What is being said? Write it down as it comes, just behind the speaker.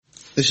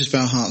Let's just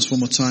bow our hearts one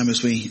more time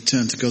as we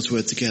turn to God's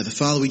word together.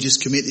 Father, we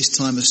just commit this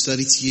time of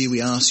study to you.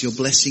 We ask your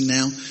blessing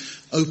now.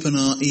 Open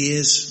our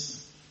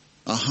ears,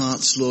 our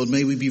hearts, Lord.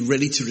 May we be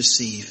ready to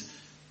receive.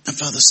 And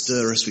Father,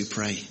 stir us, we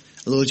pray.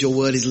 Lord, your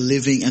word is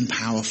living and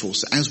powerful.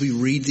 So as we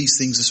read these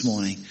things this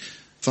morning,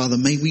 Father,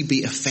 may we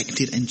be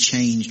affected and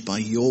changed by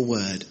your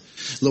word.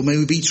 Lord, may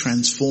we be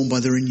transformed by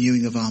the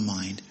renewing of our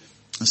mind.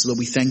 And so, Lord,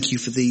 we thank you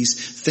for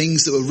these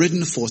things that were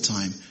written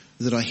aforetime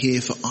that are here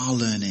for our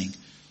learning.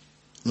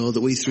 Lord,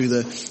 that we through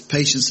the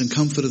patience and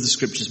comfort of the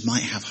scriptures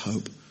might have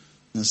hope.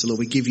 And so, Lord,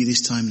 we give you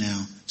this time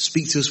now.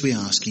 Speak to us, we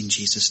ask, in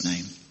Jesus'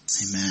 name.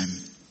 Amen.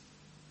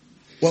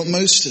 Well,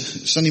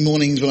 most Sunday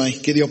mornings when I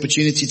get the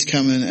opportunity to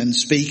come and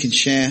speak and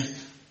share,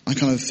 I'm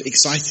kind of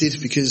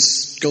excited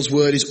because God's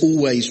word is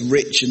always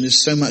rich and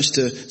there's so much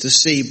to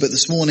see. But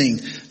this morning,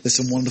 there's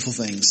some wonderful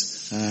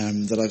things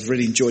that I've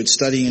really enjoyed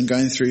studying and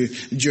going through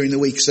during the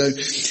week. So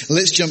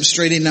let's jump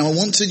straight in. Now, I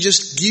want to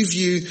just give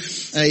you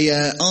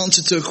a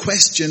answer to a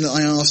question that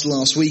I asked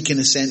last week, in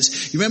a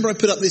sense. You remember I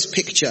put up this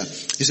picture.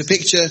 It's a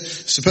picture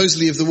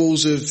supposedly of the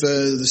walls of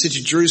the city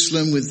of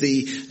Jerusalem with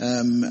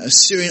the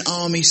Assyrian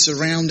army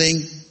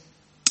surrounding.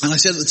 And I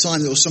said at the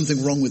time there was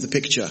something wrong with the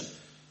picture.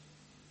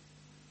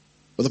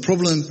 But the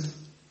problem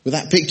with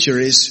that picture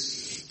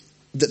is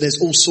that there's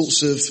all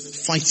sorts of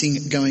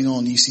fighting going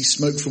on. You see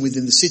smoke from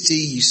within the city.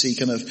 You see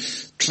kind of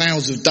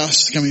clouds of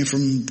dust coming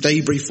from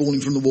debris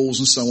falling from the walls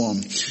and so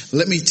on.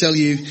 Let me tell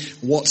you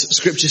what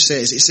Scripture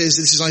says. It says,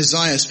 this is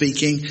Isaiah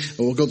speaking,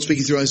 or God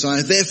speaking through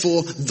Isaiah.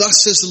 Therefore,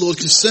 thus says the Lord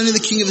concerning the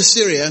king of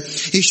Assyria,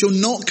 he shall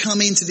not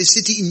come into this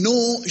city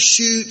nor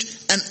shoot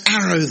an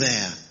arrow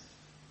there,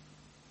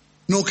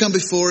 nor come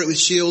before it with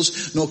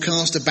shields, nor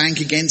cast a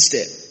bank against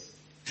it.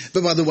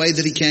 But by the way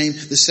that he came,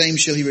 the same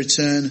shall he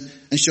return,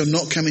 and shall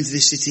not come into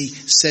this city,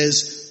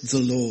 says the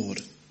Lord.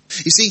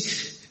 You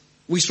see,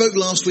 we spoke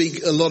last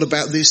week a lot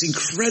about this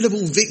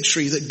incredible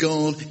victory that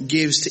God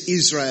gives to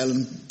Israel,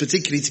 and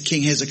particularly to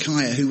King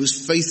Hezekiah, who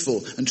was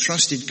faithful and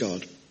trusted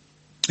God,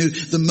 who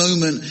the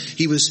moment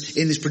he was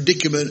in this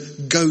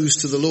predicament goes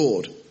to the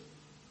Lord.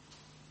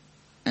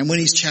 And when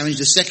he's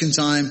challenged a second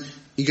time,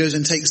 he goes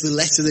and takes the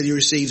letter that he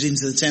receives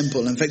into the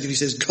temple and effectively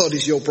says, God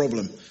is your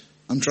problem.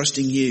 I'm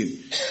trusting you.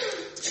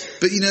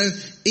 But you know,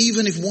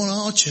 even if one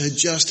archer had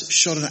just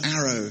shot an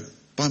arrow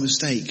by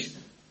mistake,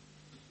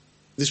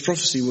 this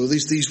prophecy, well,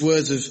 these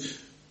words of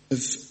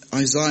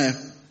Isaiah,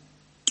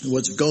 the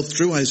words of God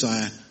through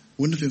Isaiah,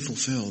 wouldn't have been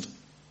fulfilled.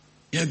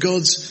 You know,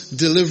 God's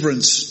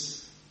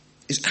deliverance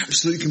is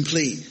absolutely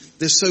complete.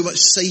 There's so much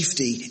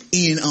safety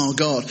in our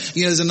God.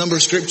 You know, there's a number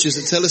of scriptures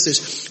that tell us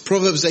this.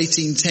 Proverbs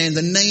 18:10,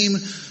 the name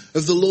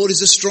of the Lord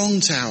is a strong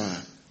tower.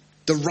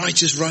 The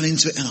righteous run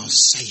into it and are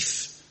safe.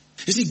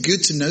 Isn't it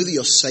good to know that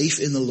you're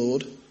safe in the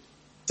Lord?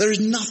 There is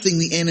nothing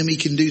the enemy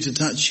can do to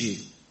touch you.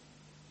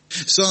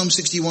 Psalm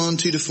 61,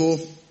 2-4.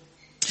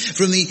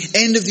 From the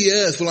end of the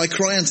earth will I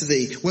cry unto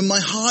thee. When my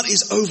heart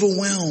is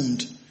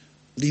overwhelmed,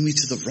 lead me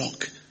to the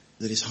rock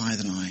that is higher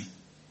than I.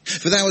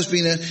 For thou hast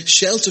been a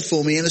shelter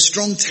for me and a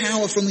strong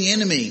tower from the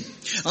enemy.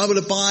 I will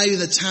abide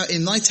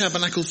in thy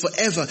tabernacle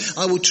forever.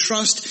 I will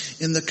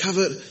trust in the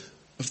covert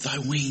of thy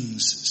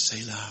wings,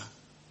 Selah.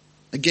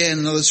 Again,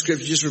 another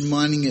scripture just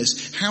reminding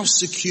us how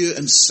secure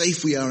and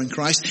safe we are in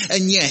Christ.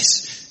 And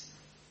yes,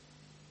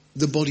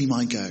 the body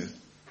might go.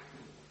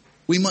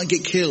 We might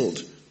get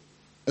killed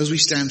as we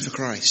stand for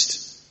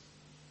Christ.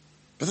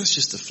 But that's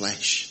just the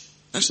flesh.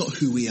 That's not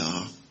who we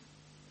are.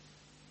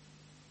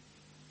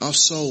 Our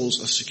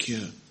souls are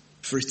secure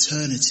for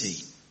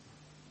eternity.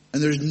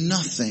 And there is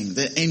nothing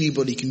that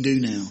anybody can do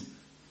now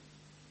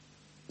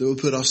that will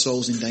put our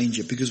souls in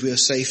danger because we are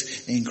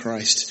safe in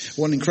Christ.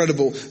 One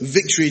incredible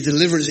victory,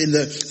 deliverance in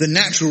the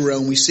natural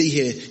realm we see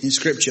here in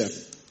Scripture,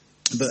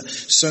 but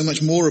so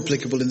much more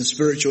applicable in the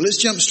spiritual.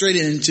 Let's jump straight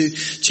into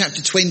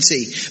chapter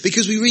 20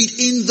 because we read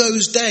in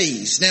those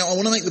days. Now, I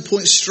want to make the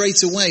point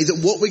straight away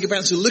that what we're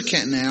about to look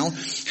at now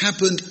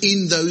happened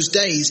in those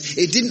days.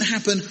 It didn't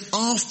happen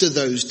after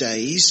those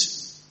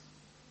days,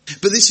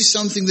 but this is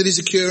something that is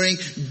occurring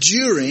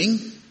during,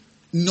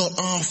 not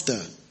after.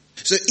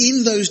 So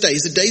in those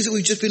days, the days that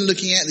we've just been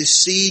looking at,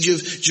 this siege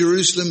of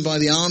Jerusalem by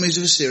the armies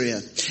of Assyria,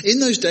 in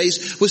those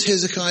days was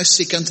Hezekiah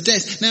sick unto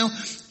death. Now,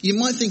 you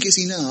might think it's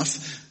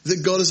enough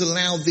that God has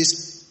allowed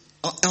this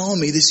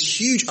army, this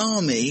huge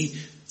army,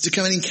 to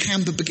come and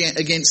encamp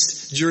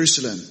against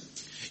Jerusalem.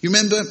 You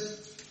remember,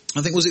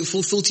 I think was it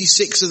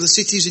 46 of the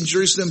cities in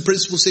Jerusalem,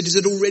 principal cities,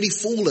 had already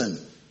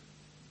fallen.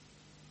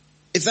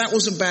 If that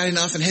wasn't bad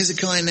enough, and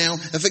Hezekiah now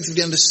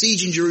effectively under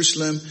siege in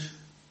Jerusalem,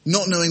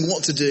 not knowing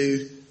what to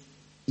do,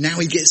 now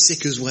he gets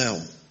sick as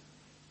well.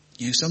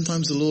 You know,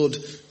 sometimes the Lord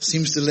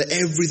seems to let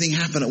everything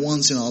happen at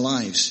once in our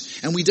lives,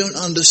 and we don't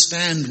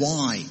understand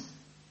why.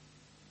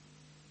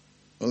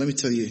 Well, let me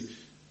tell you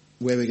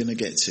where we're going to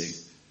get to,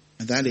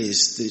 and that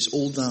is that it's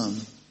all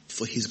done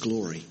for his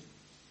glory.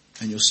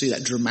 And you'll see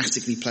that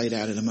dramatically played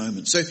out in a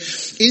moment. So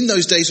in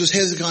those days was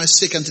Hezekiah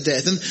sick unto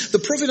death. And the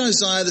prophet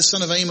Isaiah, the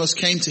son of Amos,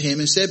 came to him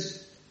and said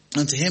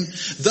unto him,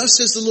 thus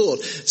says the Lord,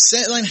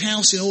 set thine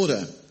house in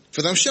order,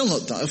 For thou shalt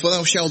not die, for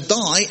thou shalt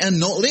die and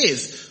not live.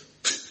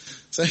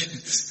 So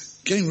it's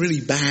getting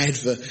really bad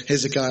for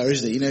Hezekiah,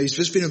 isn't it? You know, he's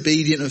just been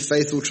obedient and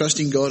faithful,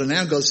 trusting God, and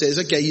now God says,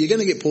 okay, you're going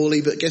to get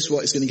poorly, but guess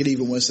what? It's going to get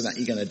even worse than that.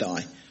 You're going to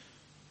die.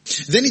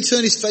 Then he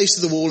turned his face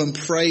to the wall and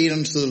prayed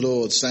unto the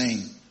Lord,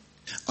 saying,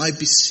 I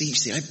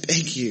beseech thee, I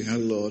beg you, O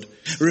Lord,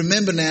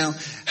 remember now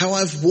how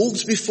I've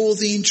walked before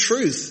thee in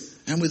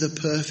truth and with a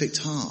perfect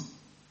heart.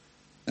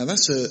 Now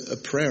that's a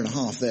prayer and a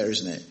half there,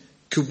 isn't it?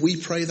 Could we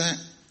pray that?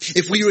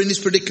 If we were in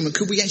this predicament,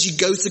 could we actually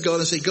go to God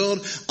and say, God,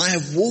 I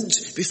have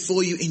walked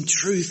before you in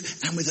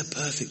truth and with a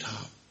perfect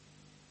heart?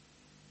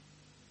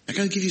 I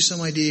can give you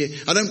some idea.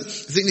 I don't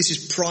think this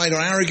is pride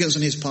or arrogance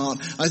on his part.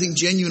 I think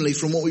genuinely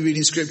from what we read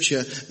in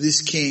Scripture,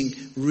 this king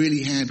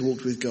really had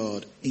walked with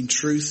God in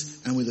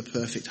truth and with a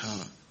perfect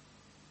heart.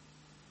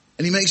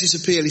 And he makes this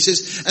appeal. He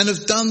says, and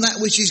have done that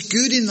which is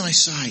good in thy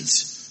sight.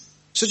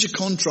 Such a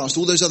contrast,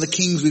 all those other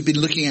kings we've been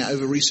looking at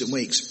over recent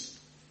weeks.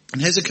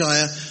 And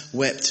Hezekiah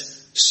wept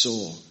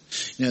sore.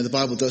 You know, the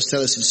Bible does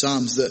tell us in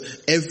Psalms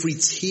that every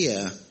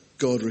tear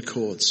God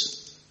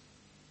records.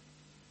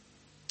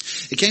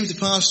 It came to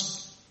pass,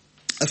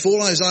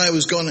 afore Isaiah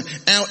was gone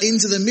out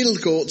into the middle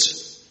court,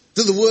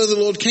 that the word of the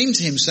Lord came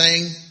to him,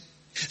 saying,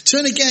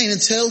 turn again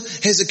and tell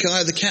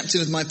Hezekiah, the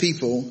captain of my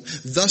people,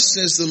 thus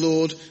says the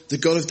Lord, the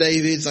God of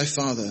David, thy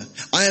father,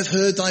 I have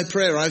heard thy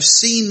prayer, I have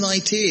seen thy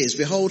tears.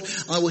 Behold,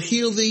 I will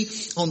heal thee.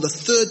 On the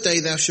third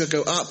day thou shalt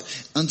go up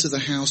unto the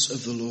house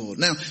of the Lord.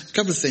 Now, a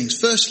couple of things.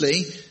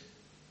 Firstly,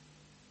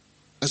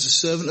 as a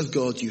servant of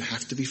God, you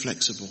have to be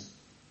flexible.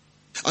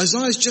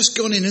 Isaiah's just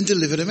gone in and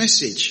delivered a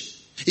message.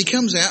 He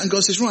comes out and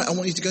God says, right, I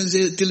want you to go and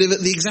deliver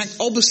the exact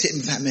opposite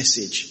of that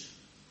message.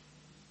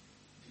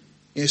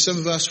 You know, some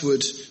of us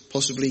would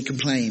possibly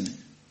complain,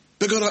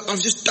 but God,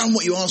 I've just done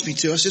what you asked me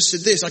to. I just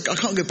said this. I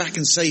can't go back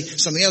and say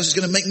something else. It's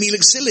going to make me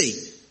look silly.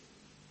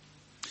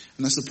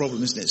 And that's the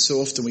problem, isn't it?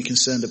 So often we're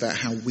concerned about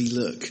how we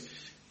look.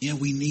 You know,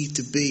 we need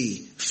to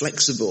be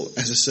flexible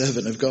as a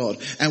servant of God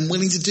and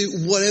willing to do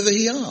whatever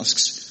he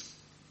asks.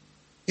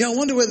 Yeah, I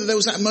wonder whether there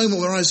was that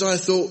moment where Isaiah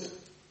thought,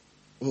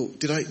 well,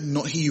 did I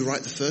not hear you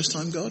right the first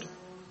time, God?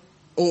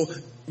 Or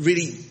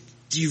really,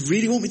 do you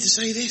really want me to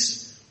say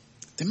this?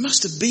 There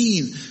must have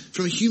been,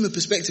 from a human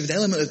perspective, an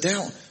element of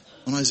doubt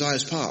on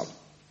Isaiah's part.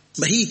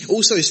 But he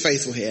also is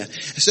faithful here.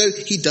 So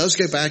he does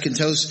go back and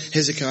tells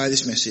Hezekiah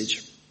this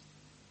message.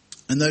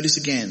 And notice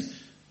again,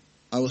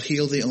 I will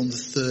heal thee on the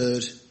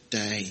third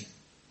day.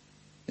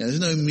 You know, there's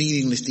no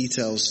meaningless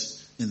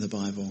details in the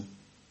Bible.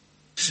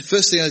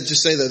 Firstly, I'd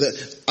just say though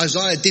that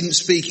Isaiah didn't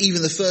speak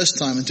even the first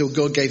time until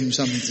God gave him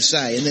something to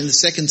say. And then the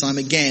second time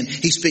again,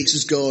 he speaks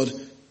as God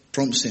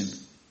prompts him,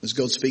 as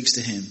God speaks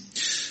to him.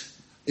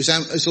 It's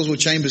Oswald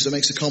Chambers that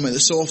makes a comment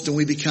that so often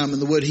we become,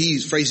 and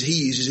the phrase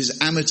he uses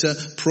is amateur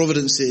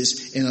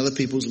providences in other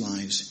people's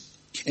lives.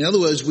 In other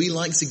words, we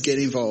like to get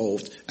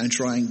involved and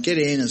try and get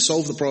in and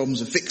solve the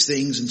problems and fix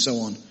things and so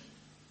on.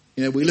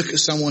 You know, we look at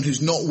someone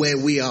who's not where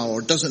we are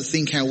or doesn't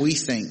think how we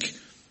think,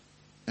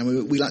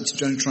 and we like to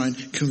try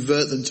and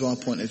convert them to our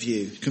point of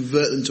view,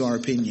 convert them to our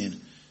opinion.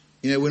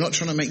 You know, we're not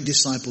trying to make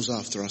disciples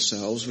after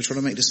ourselves. We're trying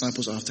to make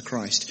disciples after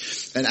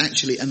Christ. And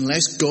actually,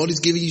 unless God is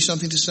giving you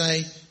something to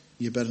say,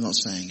 you're better not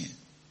saying it.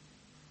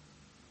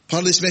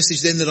 Part of this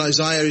message then that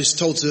Isaiah is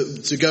told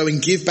to go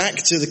and give back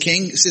to the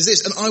king says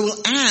this, and I will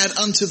add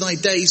unto thy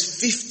days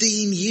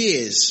 15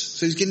 years.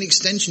 So he's getting an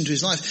extension to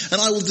his life.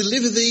 And I will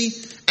deliver thee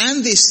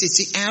and this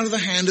city out of the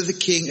hand of the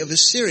king of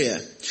Assyria.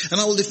 And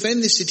I will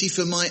defend this city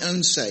for my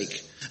own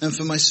sake and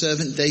for my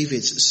servant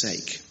David's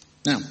sake.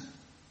 Now,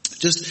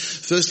 just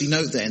firstly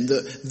note then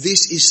that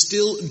this is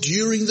still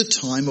during the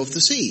time of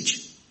the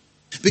siege.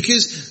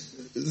 Because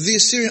the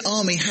Assyrian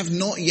army have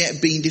not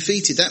yet been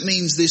defeated. That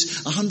means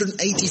this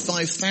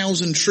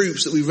 185,000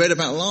 troops that we read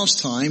about last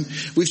time,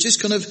 we've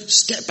just kind of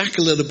stepped back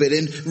a little bit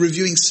in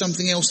reviewing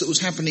something else that was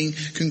happening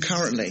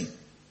concurrently.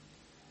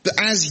 But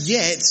as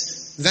yet,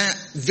 that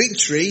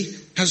victory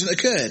hasn't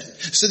occurred.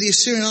 So the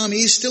Assyrian army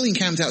is still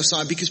encamped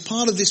outside because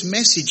part of this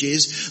message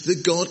is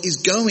that God is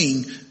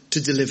going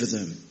to deliver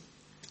them.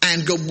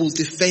 And God will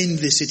defend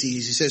this city,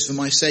 as he says, for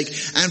my sake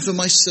and for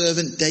my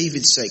servant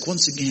David's sake.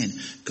 Once again,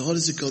 God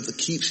is a God that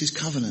keeps his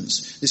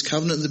covenants. This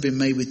covenant that had been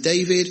made with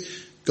David,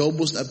 God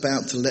wasn't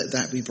about to let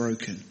that be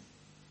broken.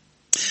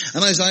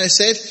 And Isaiah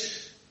said,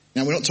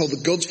 now we're not told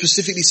that God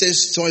specifically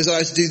says to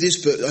Isaiah to do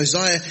this, but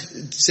Isaiah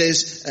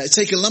says,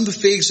 take a lump of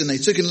figs, and they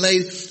took and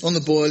laid on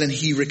the boil, and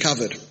he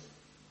recovered.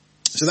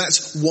 So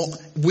that's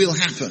what will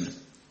happen.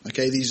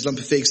 Okay, these lump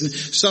of figs, and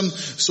some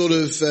sort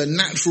of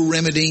natural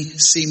remedy,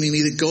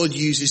 seemingly, that God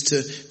uses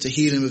to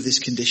heal him of this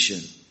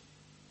condition.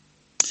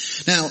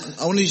 Now,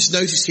 I want you to just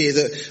notice here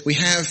that we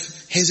have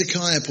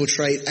Hezekiah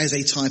portrayed as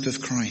a type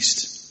of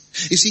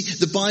Christ. You see,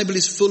 the Bible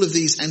is full of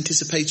these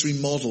anticipatory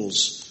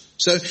models.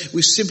 So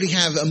we simply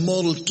have a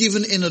model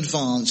given in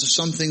advance of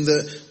something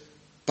that,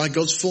 by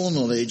God's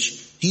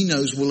foreknowledge, he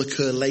knows will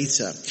occur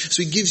later.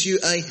 So he gives you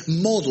a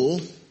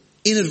model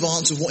in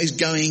advance of what is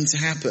going to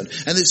happen.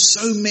 And there's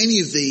so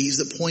many of these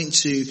that point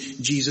to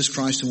Jesus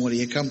Christ and what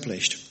he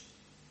accomplished.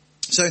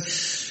 So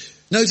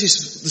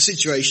Notice the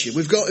situation.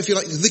 We've got, if you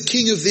like, the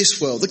king of this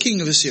world, the king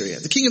of Assyria.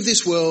 The king of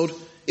this world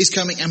is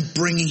coming and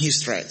bringing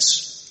his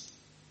threats.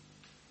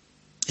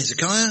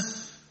 Hezekiah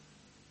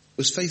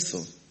was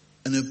faithful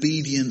and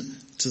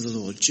obedient to the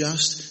Lord,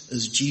 just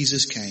as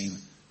Jesus came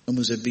and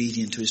was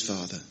obedient to his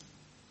Father.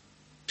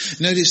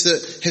 Notice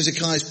that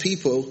Hezekiah's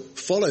people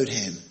followed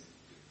him,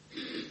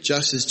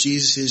 just as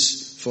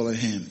Jesus followed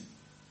him.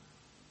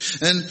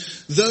 And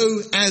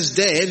though as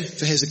dead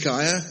for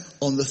Hezekiah,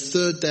 on the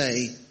third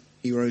day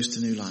he rose to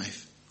new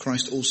life.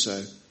 Christ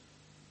also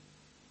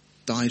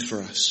died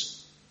for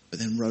us, but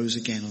then rose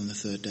again on the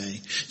third day.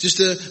 Just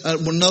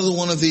another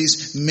one of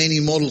these many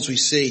models we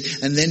see.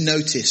 And then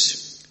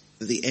notice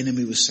that the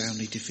enemy was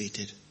soundly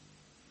defeated.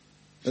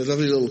 A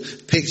lovely little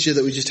picture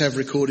that we just have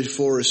recorded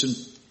for us. And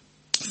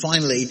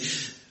finally,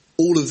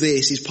 all of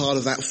this is part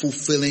of that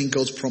fulfilling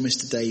God's promise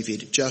to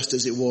David, just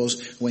as it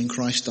was when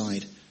Christ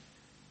died.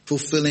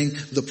 Fulfilling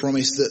the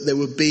promise that there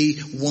would be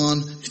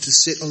one to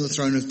sit on the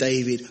throne of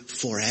David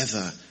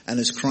forever. And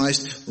as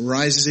Christ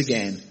rises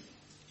again,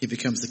 he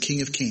becomes the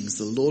King of Kings,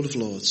 the Lord of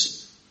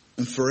Lords.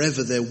 And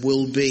forever there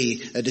will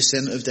be a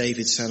descendant of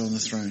David sat on the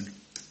throne.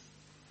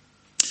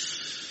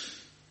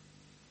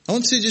 I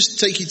want to just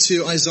take you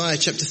to Isaiah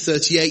chapter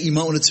 38. You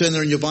might want to turn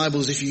there in your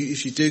Bibles if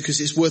you do, because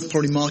it's worth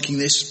probably marking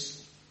this.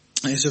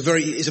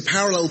 It's a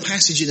parallel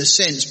passage in a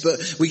sense,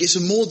 but we get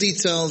some more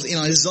details in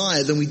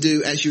Isaiah than we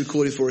do actually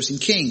recorded for us in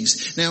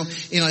Kings. Now,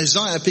 in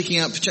Isaiah, picking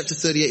up chapter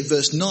 38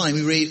 verse 9,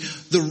 we read,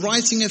 "The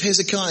writing of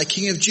Hezekiah,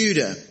 king of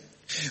Judah,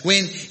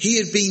 when he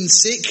had been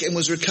sick and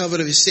was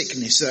recovered of his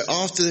sickness." So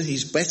after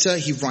he's better,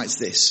 he writes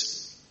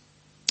this.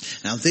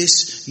 Now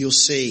this, you'll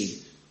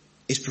see,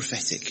 is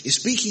prophetic. It's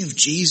speaking of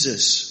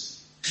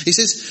Jesus. He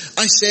says,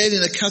 "I said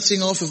in the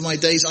cutting off of my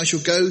days, I shall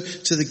go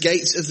to the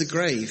gates of the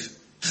grave.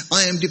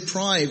 I am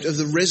deprived of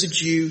the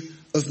residue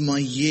of my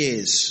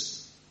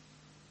years."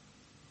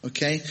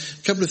 Okay,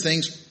 a couple of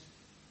things.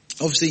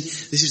 Obviously,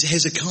 this is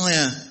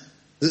Hezekiah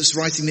that's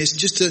writing this.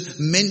 Just to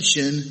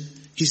mention,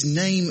 his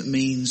name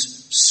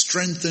means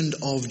strengthened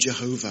of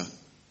Jehovah.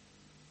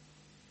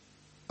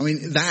 I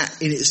mean, that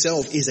in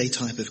itself is a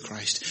type of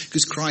Christ,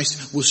 because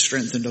Christ was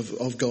strengthened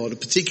of God.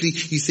 Particularly,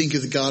 you think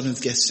of the Garden of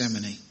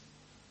Gethsemane.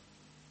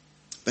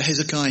 But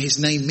Hezekiah, his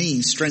name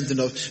means strengthened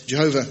of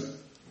Jehovah.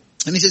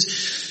 And he says,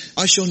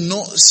 "I shall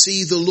not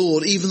see the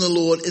Lord, even the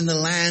Lord, in the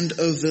land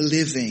of the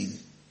living.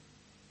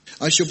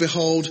 I shall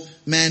behold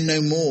man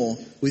no more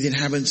with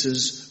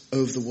inhabitants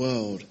of the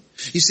world."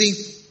 You see,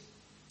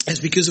 it's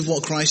because of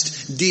what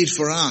Christ did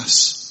for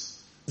us.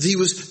 He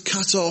was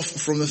cut off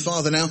from the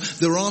Father. Now,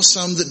 there are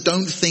some that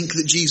don't think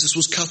that Jesus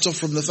was cut off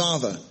from the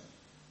Father.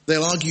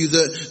 They'll argue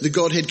that the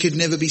Godhead could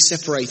never be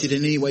separated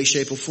in any way,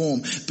 shape or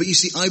form. But you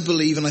see, I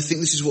believe, and I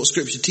think this is what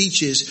Scripture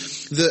teaches,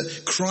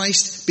 that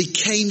Christ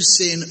became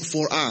sin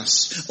for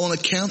us. On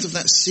account of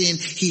that sin,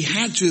 he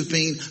had to have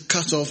been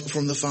cut off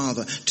from the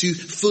Father to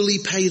fully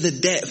pay the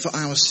debt for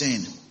our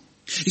sin.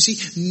 You see,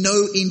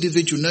 no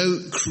individual,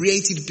 no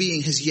created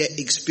being has yet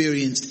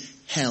experienced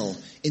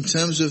hell in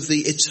terms of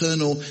the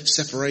eternal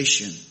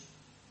separation.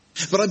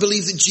 But I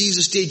believe that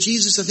Jesus did.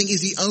 Jesus, I think, is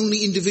the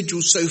only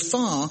individual so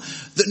far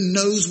that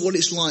knows what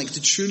it's like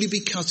to truly be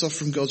cut off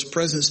from God's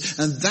presence.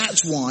 And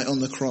that's why on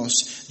the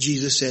cross,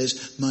 Jesus says,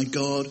 my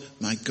God,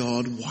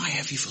 why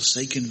have you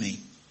forsaken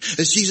me?"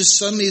 As Jesus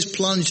suddenly is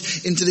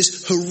plunged into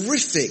this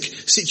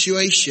horrific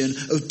situation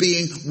of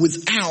being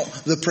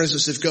without the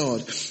presence of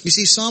God. You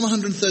see, Psalm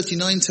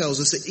 139 tells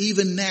us that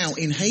even now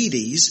in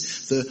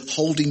Hades, the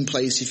holding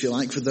place, if you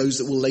like, for those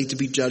that will later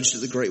be judged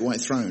at the great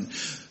white throne,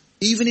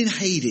 even in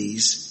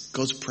Hades,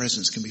 God's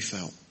presence can be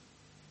felt.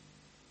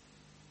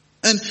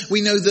 And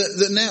we know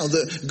that now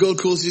that God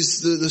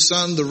causes the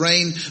sun, the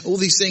rain, all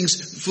these things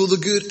for the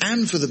good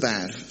and for the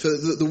bad, for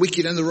the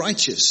wicked and the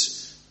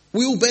righteous.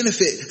 We all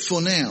benefit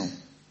for now.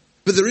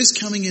 But there is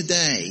coming a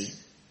day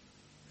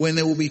when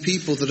there will be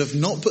people that have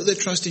not put their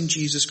trust in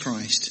Jesus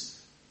Christ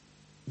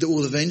that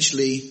will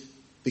eventually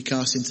be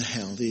cast into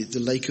hell, the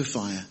lake of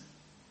fire.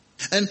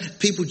 And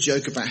people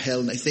joke about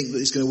hell and they think that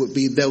it's going to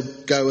be, they'll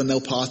go and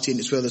they'll party and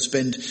it's where they'll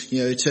spend,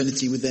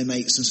 eternity with their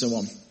mates and so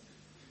on.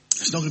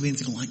 It's not going to be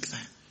anything like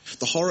that.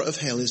 The horror of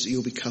hell is that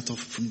you'll be cut off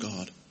from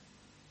God.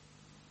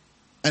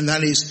 And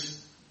that is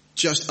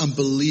just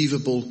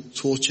unbelievable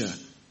torture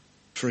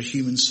for a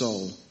human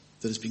soul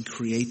that has been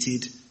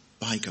created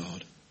by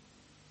God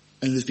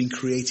and has been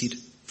created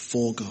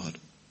for God.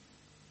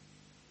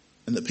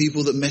 And that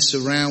people that mess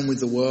around with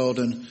the world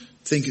and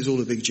think it's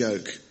all a big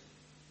joke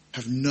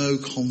have no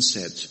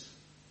concept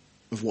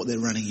of what they're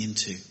running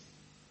into.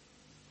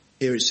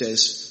 Here it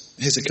says,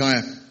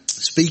 Hezekiah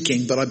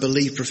speaking, but I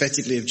believe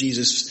prophetically of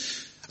Jesus,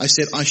 "I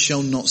said, I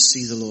shall not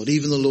see the Lord,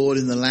 even the Lord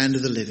in the land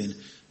of the living.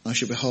 I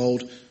shall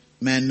behold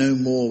man no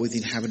more with the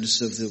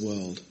inhabitants of the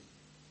world.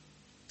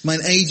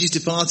 Mine age is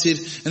departed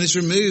and is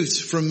removed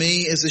from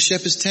me as the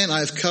shepherd's tent. I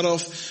have cut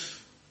off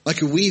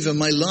like a weaver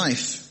my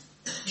life.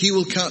 He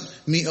will cut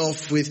me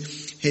off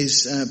with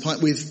his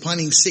with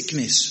pining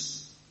sickness."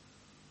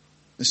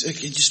 It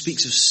just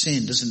speaks of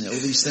sin, doesn't it? All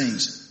these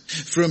things.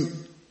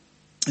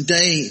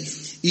 Day,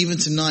 even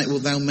tonight,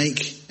 wilt thou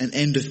make an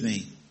end of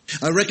me.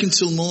 I reckon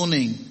till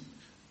morning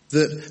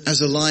that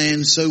as a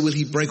lion, so will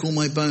he break all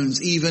my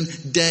bones. Even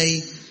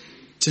day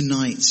to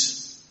night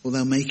wilt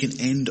thou make an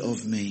end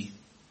of me.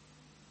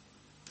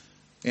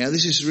 Yeah,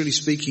 this is really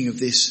speaking of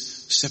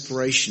this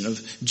separation,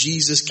 of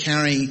Jesus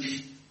carrying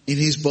in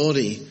his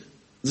body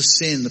the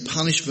sin, the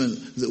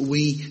punishment that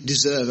we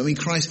deserve. I mean,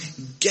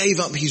 Christ gave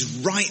up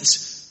his right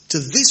to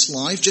this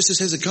life, just as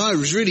Hezekiah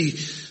was really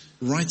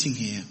writing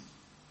here,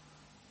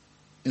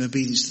 in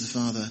obedience to the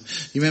Father.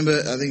 You remember,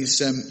 I think it's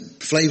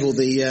Flavel,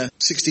 the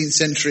 16th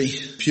century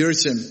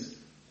Puritan,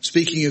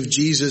 speaking of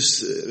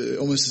Jesus,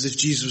 almost as if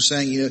Jesus was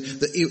saying,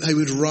 that he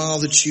would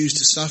rather choose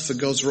to suffer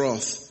God's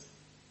wrath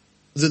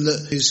than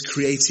that his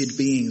created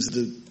beings,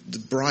 the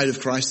bride of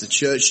Christ, the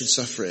church, should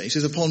suffer it. He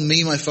says, upon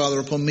me, my Father,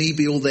 upon me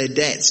be all their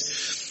debt.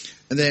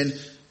 And then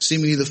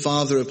seemingly the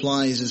Father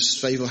replies, as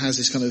Fable has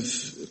this kind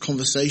of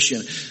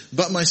conversation,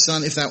 but my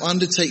son, if thou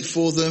undertake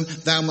for them,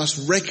 thou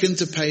must reckon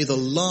to pay the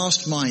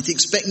last mite.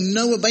 Expect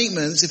no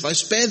abatements. If I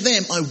spare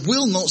them, I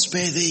will not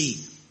spare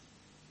thee.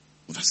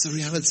 Well, that's the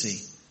reality.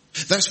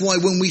 That's why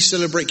when we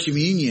celebrate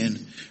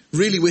communion,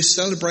 really we're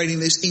celebrating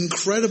this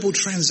incredible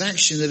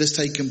transaction that has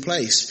taken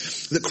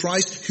place. That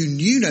Christ, who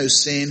knew no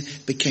sin,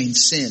 became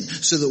sin.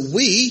 So that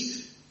we,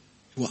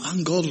 who are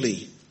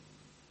ungodly,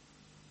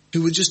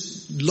 who were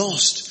just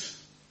lost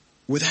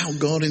without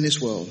God in this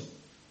world,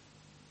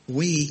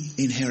 we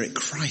inherit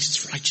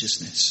Christ's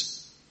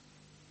righteousness.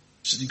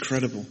 It's an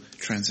incredible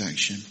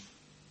transaction.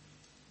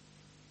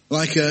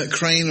 Like a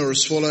crane or a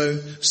swallow,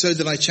 so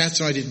did I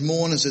chatter, I did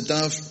mourn as a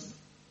dove.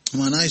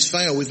 Mine eyes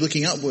fail with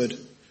looking upward.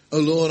 O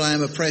Lord, I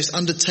am oppressed.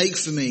 Undertake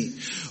for me.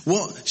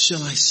 What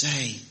shall I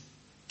say?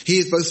 He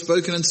hath both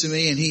spoken unto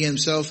me, and he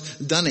himself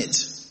done it.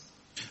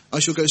 I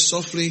shall go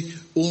softly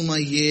all my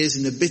years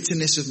in the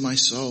bitterness of my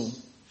soul.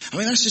 I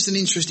mean, that's just an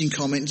interesting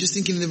comment, just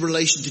thinking in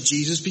relation to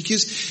Jesus,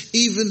 because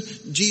even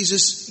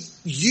Jesus'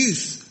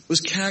 youth was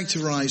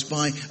characterized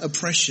by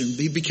oppression.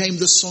 He became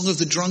the song of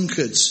the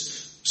drunkards.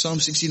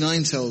 Psalm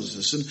 69 tells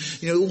us,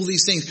 and all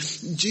these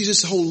things.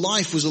 Jesus' whole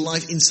life was a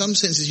life, in some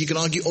senses you could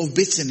argue, of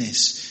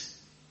bitterness,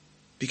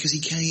 because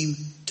he came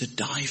to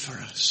die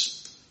for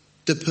us,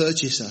 to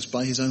purchase us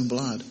by his own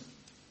blood.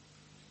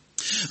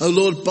 Oh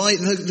Lord,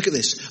 look at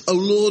this. Oh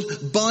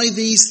Lord, by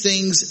these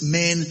things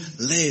men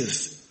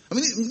live. I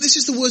mean, this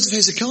is the words of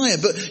Hezekiah,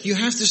 but you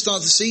have to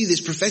start to see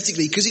this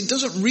prophetically, because it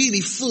doesn't really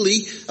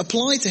fully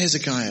apply to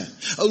Hezekiah.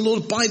 Oh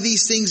Lord, by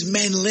these things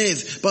men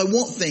live. By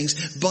what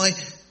things? By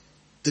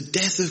the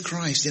death of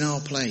Christ in our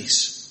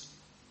place.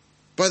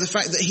 By the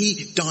fact that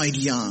he died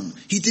young.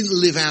 He didn't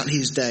live out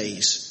his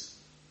days.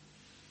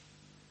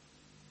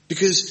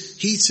 Because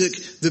he took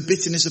the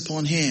bitterness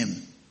upon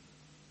him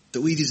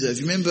that we deserve.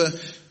 You remember,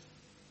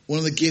 one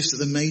of the gifts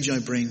that the Magi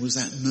bring was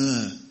that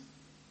myrrh.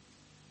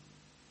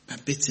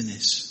 That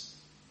bitterness.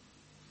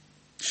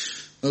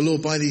 O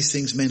Lord, by these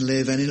things men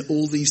live, and in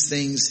all these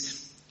things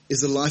is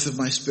the life of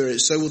my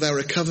spirit. So will thou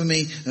recover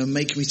me and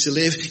make me to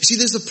live. You see,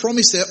 there's a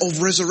promise there of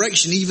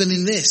resurrection even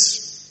in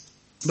this.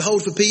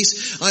 Behold, for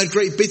peace I had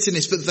great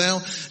bitterness, but thou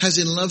hast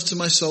in love to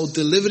my soul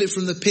delivered it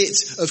from the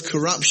pit of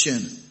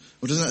corruption.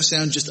 Well, doesn't that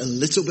sound just a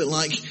little bit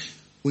like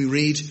we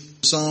read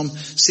Psalm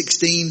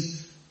 16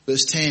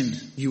 verse 10?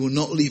 You will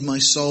not leave my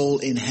soul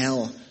in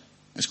hell.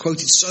 That's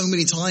quoted so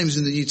many times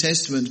in the New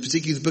Testament,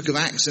 particularly the book of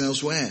Acts and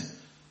elsewhere.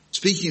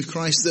 Speaking of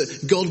Christ,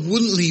 that God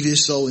wouldn't leave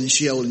his soul in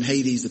Sheol, in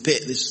Hades, the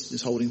pit,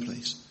 this holding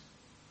place.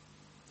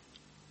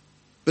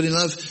 But in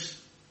love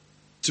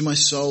to my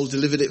soul,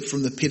 delivered it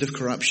from the pit of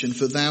corruption,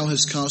 for thou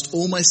hast cast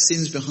all my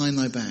sins behind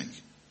thy back.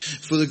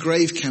 For the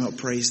grave cannot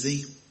praise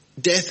thee,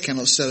 death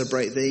cannot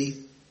celebrate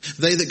thee.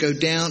 They that go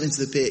down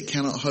into the pit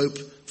cannot hope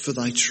for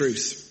thy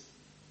truth.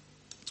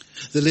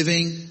 The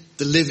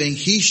living,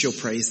 he shall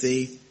praise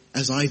thee,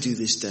 as I do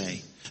this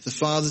day. The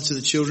Father to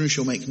the children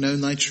shall make known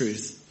thy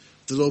truth.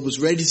 The Lord was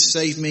ready to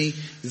save me,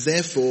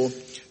 therefore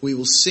we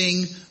will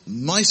sing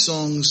my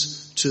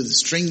songs to the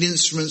stringed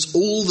instruments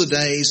all the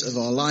days of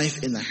our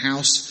life in the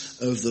house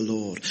of the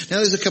Lord. Now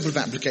there's a couple of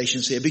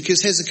applications here,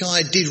 because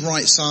Hezekiah did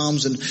write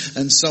psalms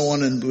and so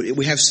on, and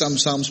we have some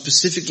psalms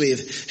specifically of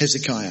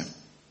Hezekiah.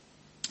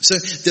 So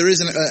there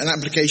is an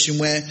application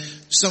where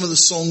some of the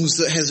songs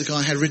that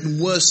Hezekiah had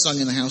written were sung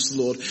in the house of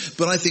the Lord,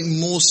 but I think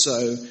more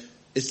so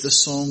it's the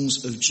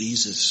songs of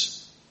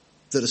Jesus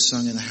that are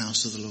sung in the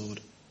house of the Lord.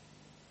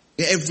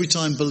 Every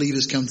time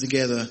believers come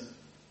together,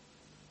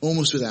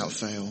 almost without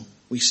fail,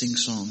 we sing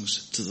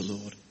songs to the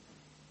Lord.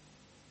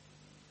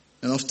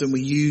 And often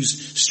we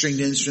use stringed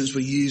instruments,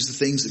 we use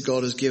the things that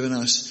God has given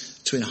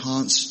us to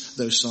enhance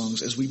those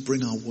songs as we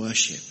bring our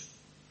worship.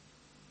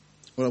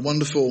 What a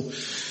wonderful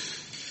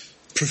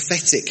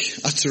prophetic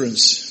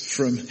utterance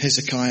from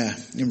Hezekiah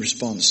in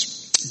response.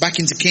 Back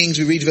into Kings,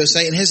 we read verse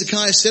 8, and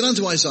Hezekiah said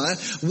unto Isaiah,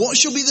 what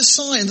shall be the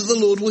sign that the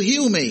Lord will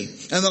heal me,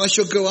 and that I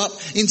shall go up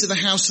into the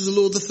house of the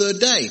Lord the third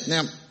day?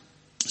 Now,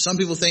 some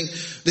people think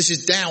this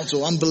is doubt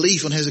or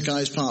unbelief on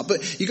Hezekiah's part,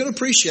 but you've got to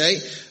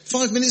appreciate,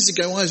 5 minutes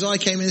ago Isaiah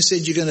came in and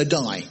said, you're going to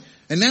die.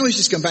 And now he's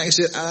just come back and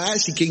said,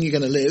 actually, King, you're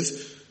going to live.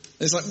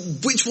 It's like,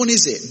 which one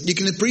is it? You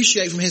can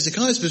appreciate from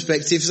Hezekiah's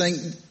perspective saying,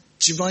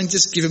 do you mind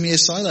just giving me a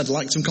sign? I'd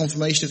like some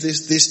confirmation of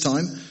this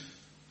time.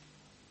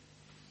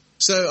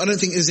 So I don't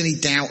think there's any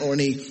doubt or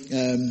any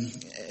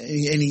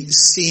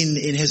sin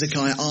in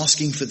Hezekiah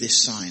asking for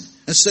this sign.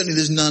 And certainly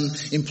there's none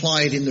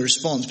implied in the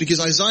response, because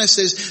Isaiah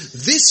says,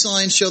 this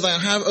sign shall thou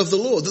have of the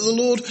Lord, that the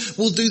Lord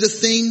will do the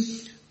thing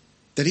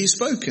that he has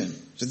spoken.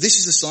 So this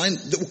is the sign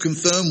that will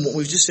confirm what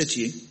we've just said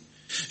to you.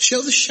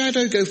 Shall the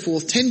shadow go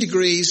forth 10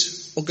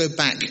 degrees or go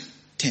back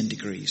 10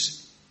 degrees?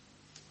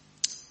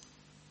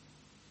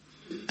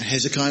 And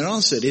Hezekiah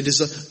answered, it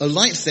is a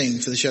light thing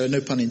for the shadow,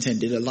 no pun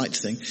intended, a light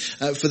thing,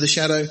 for the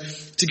shadow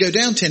to go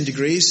down 10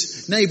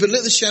 degrees. Nay, but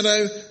let the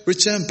shadow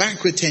return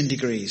backward 10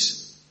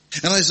 degrees.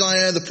 And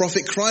Isaiah the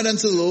prophet cried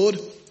unto the Lord,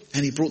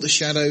 and he brought the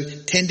shadow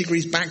 10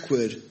 degrees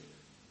backward,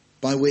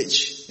 by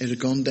which it had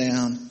gone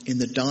down in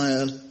the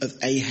dial of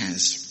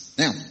Ahaz.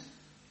 Now,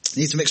 I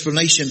need some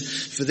explanation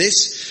for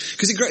this,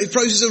 because it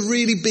poses a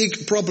really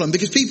big problem.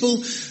 Because people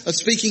are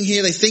speaking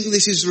here, they think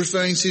this is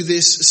referring to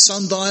this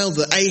sundial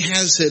that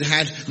Ahaz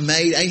had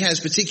made. Ahaz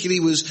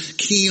particularly was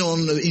keen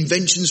on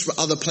inventions for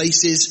other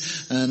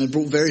places, and had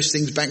brought various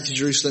things back to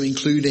Jerusalem,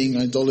 including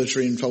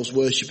idolatry and false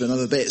worship and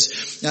other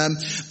bits.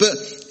 But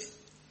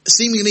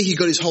seemingly he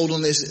got his hold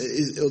on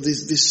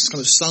this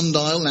kind of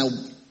sundial. Now,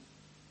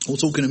 we'll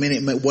talk in a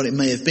minute what it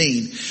may have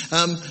been.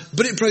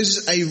 But it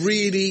poses a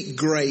really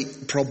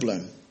great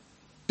problem.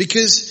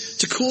 Because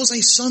to cause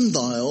a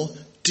sundial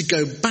to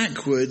go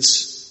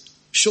backwards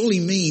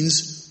surely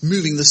means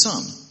moving the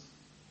sun.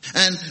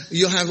 And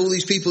you'll have all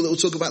these people that will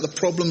talk about the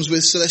problems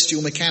with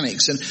celestial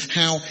mechanics and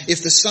how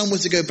if the sun were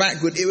to go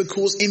backward, it would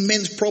cause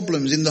immense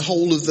problems in the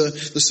whole of the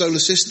solar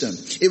system.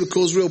 It would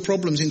cause real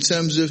problems in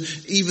terms of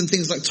even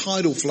things like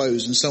tidal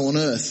flows and so on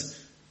Earth.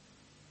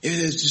 It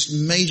has just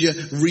major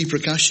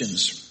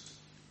repercussions.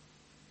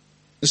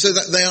 And so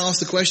that they ask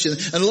the question,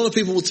 and a lot of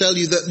people will tell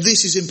you that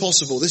this is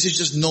impossible, this is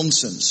just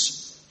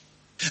nonsense.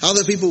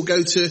 Other people will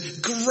go to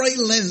great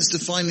lengths to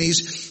find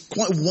these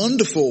quite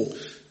wonderful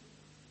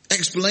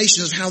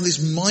explanations of how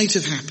this might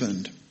have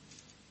happened.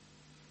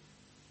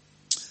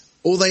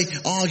 Or they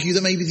argue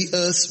that maybe the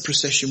Earth's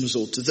precession was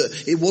altered,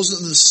 that it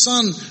wasn't that the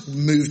sun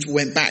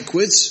went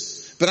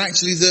backwards, but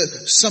actually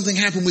that something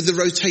happened with the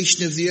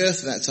rotation of the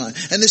Earth at that time.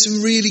 And there's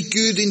some really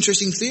good,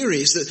 interesting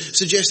theories that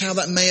suggest how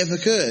that may have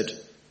occurred.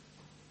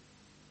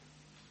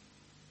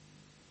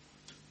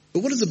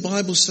 But what did the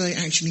Bible say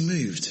actually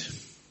moved?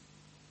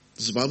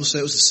 Does the Bible say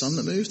it was the sun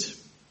that moved?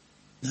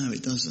 No,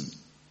 it doesn't.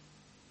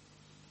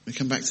 We'll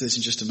come back to this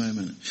in just a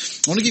moment.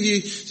 I want to give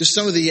you just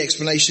some of the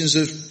explanations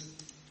of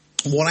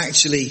what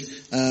actually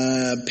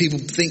people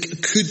think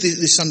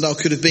this sundial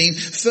could have been.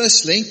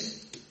 Firstly,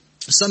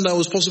 the sundial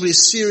was possibly a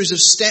series of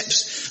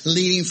steps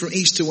leading from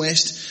east to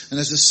west, and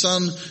as the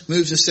sun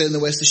moves instead in the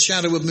west, the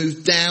shadow would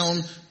move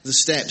down the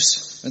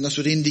steps, and thus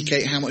would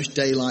indicate how much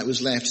daylight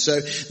was left. So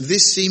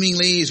this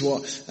seemingly is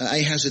what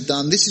Ahaz had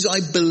done. This is,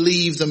 I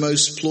believe, the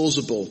most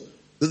plausible.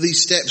 That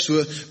these steps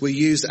were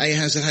used.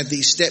 Ahaz had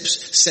these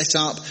steps set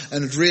up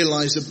and had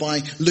realized that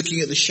by looking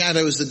at the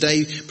shadow as the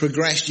day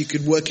progressed, you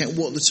could work out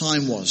what the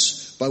time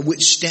was, by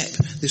which step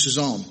this was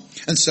on.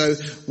 And so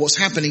what's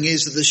happening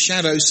is that the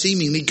shadow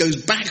seemingly goes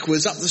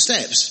backwards up the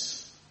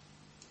steps.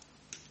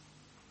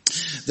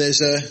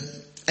 There's a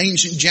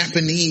ancient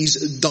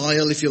Japanese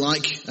dial, if you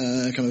like,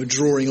 kind of a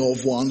drawing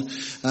of one.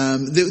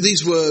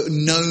 These were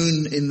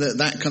known in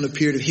that kind of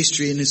period of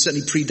history, and is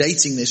certainly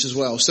predating this as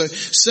well. So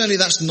certainly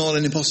that's not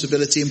an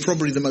impossibility, and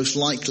probably the most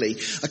likely.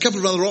 A couple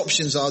of other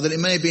options are that it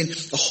may have been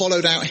a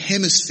hollowed out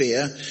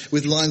hemisphere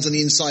with lines on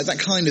the inside, that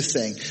kind of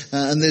thing.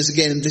 And there's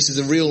again, this is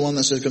a real one,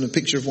 that's a kind of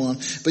picture of one.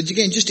 But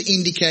again, just to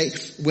indicate,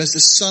 as the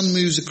sun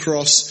moves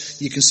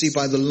across, you can see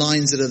by the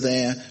lines that are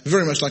there,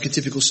 very much like a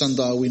typical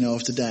sundial we know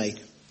of today.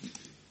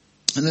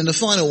 And then the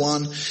final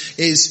one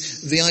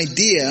is the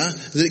idea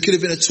that it could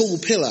have been a tall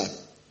pillar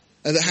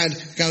that had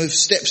kind of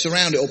steps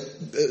around it,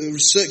 or a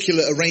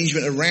circular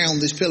arrangement around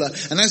this pillar.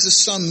 And as the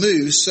sun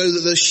moves, so that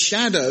the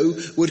shadow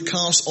would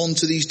cast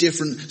onto these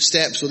different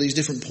steps or these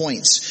different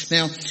points.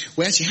 Now,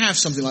 we actually have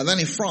something like that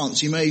in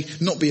France. You may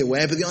not be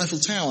aware, but the Eiffel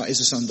Tower is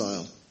a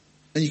sundial.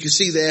 And you can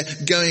see there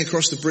going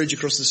across the bridge,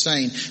 across the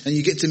Seine, and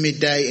you get to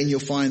midday and you'll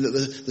find that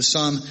the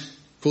sun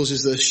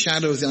causes the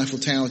shadow of the Eiffel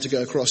Tower to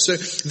go across. So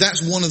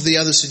that's one of the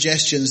other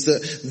suggestions,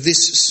 that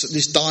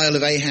this dial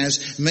of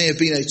Ahaz may have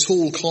been a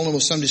tall column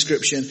of some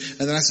description,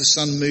 and then as the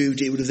sun moved,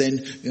 it would have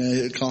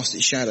then cast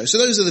its shadow. So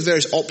those are the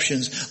various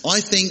options. I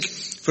think,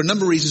 for a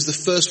number of reasons, the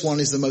first one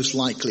is the most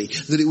likely,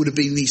 that it would have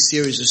been these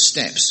series of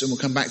steps, and we'll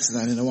come back to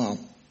that in a while.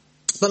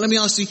 But let me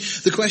ask you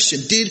the question,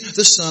 did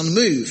the sun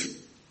move?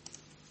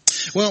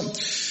 Well,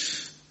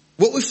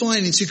 what we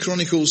find in 2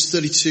 Chronicles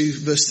 32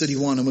 verse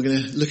 31, and we're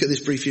going to look at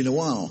this briefly in a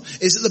while,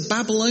 is that the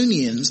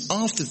Babylonians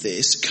after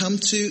this come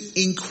to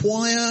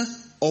inquire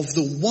of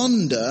the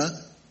wonder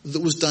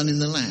that was done in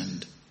the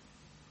land.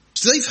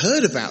 So they've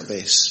heard about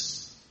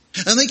this,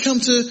 and they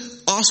come to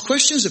ask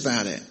questions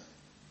about it.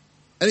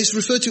 And it's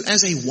referred to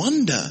as a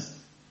wonder.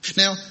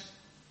 Now,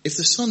 if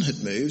the sun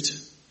had moved,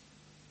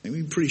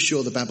 we're pretty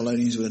sure the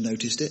Babylonians would have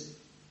noticed it.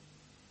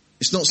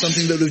 It's not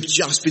something that would have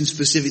just been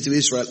specific to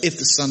Israel if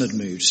the sun had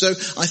moved. So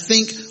I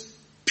think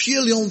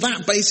purely on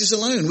that basis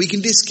alone, we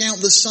can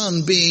discount the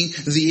sun being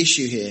the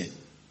issue here.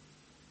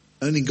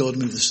 Only God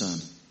moved the sun.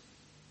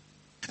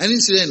 And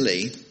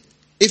incidentally,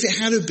 if it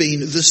had have been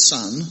the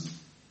sun,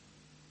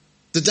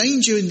 the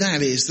danger in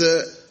that is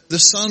that the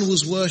sun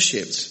was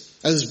worshipped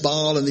as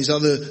Baal and these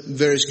other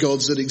various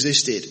gods that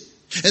existed.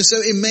 And so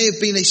it may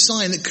have been a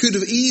sign that could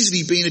have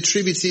easily been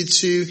attributed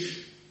to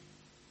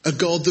a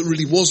God that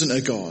really wasn't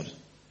a God.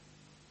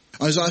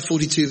 Isaiah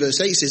 42 verse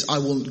 8 says,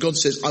 God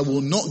says, I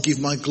will not give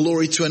my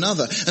glory to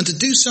another. And to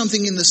do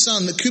something in the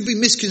sun that could be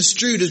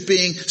misconstrued as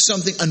being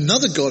something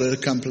another God had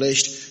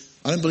accomplished,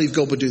 I don't believe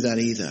God would do that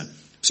either.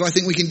 So I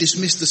think we can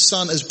dismiss the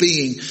sun as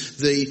being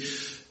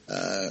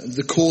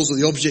the cause or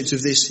the object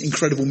of this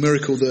incredible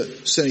miracle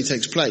that certainly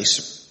takes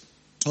place.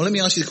 Well, let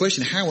me ask you the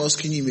question, how else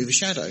can you move a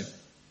shadow?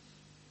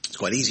 It's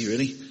quite easy,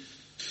 really.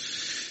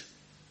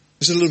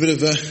 There's a little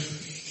bit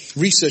of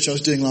research I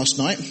was doing last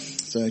night.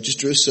 So I just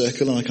drew a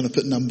circle and I kind of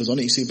put numbers on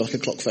it. You see like a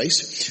clock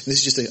face. And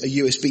this is just a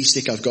USB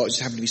stick I've got. It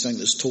just happens to be something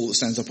that's tall that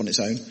stands up on its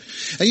own.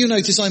 And you'll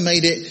notice I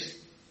made it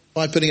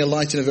by putting a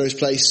light in a various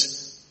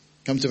place.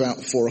 Come to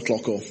about 4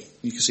 o'clock, or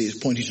you can see it's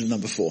pointing to the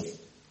number 4.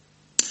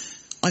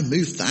 I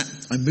moved that.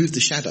 I moved the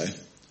shadow.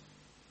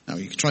 Now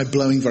you can try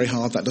blowing very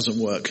hard. That doesn't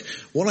work.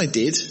 What I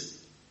did,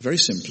 very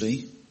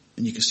simply,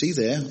 and you can see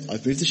there,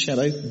 I've moved the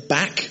shadow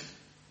back.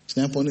 It's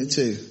now pointing at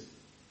 2.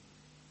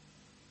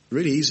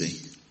 Really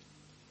easy.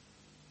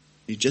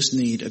 You just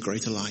need a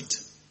greater light.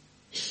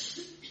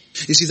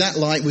 You see, that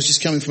light was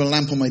just coming from a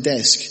lamp on my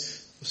desk.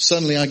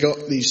 Suddenly I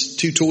got these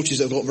 2 torches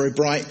that got very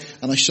bright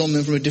and I shone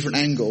them from a different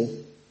angle,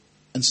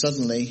 and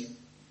suddenly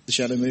the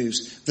shadow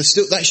moves.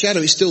 That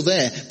shadow is still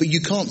there, but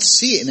you can't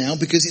see it now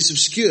because it's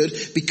obscured,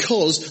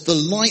 because the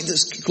light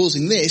that's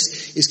causing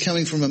this is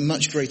coming from a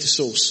much greater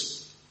source.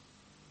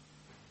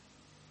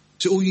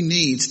 So all you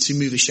need to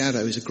move a shadow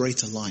is a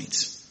greater light.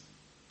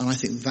 And I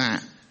think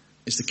that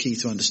is the key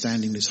to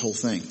understanding this whole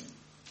thing.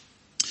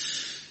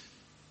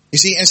 You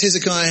see, as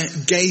Hezekiah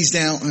gazed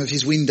out of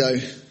his window,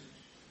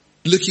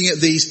 looking at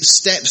these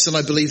steps that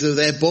I believe are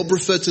there, Bob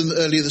referred to them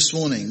earlier this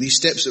morning, these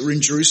steps that were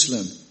in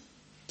Jerusalem.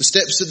 The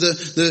steps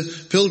that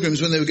the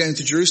pilgrims, when they were going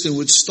to Jerusalem,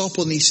 would stop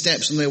on these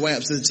steps on their way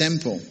up to the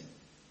temple.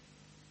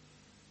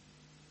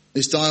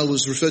 This dial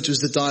was referred to as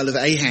the dial of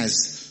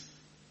Ahaz.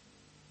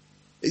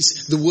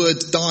 It's the word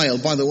dial,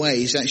 by the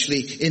way, is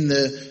actually in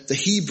the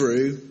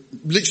Hebrew,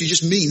 literally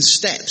just means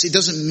steps. It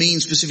doesn't mean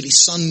specifically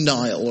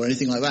sundial or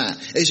anything like that.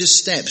 It's just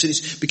steps.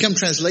 It's become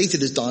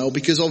translated as dial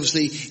because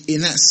obviously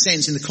in that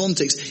sense, in the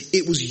context,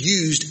 it was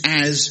used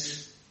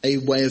as a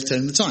way of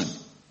telling the time.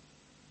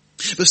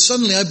 But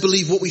suddenly I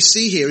believe what we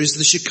see here is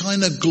the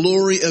Shekinah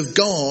glory of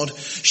God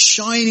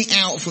shining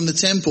out from the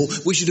temple,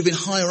 which should have been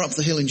higher up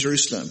the hill in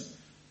Jerusalem.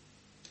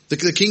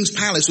 The king's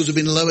palace would have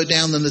been lower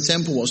down than the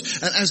temple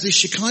was. And as the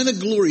Shekinah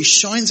glory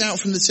shines out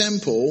from the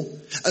temple,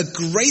 a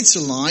greater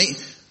light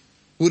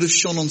would have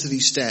shone onto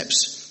these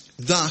steps,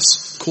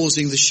 thus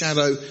causing the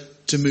shadow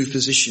to move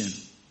position.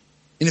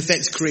 In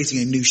effect, creating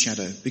a new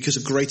shadow because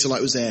a greater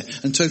light was there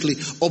and totally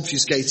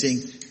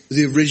obfuscating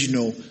the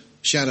original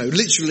shadow.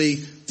 Literally,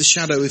 the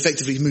shadow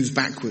effectively moves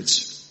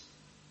backwards.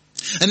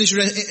 And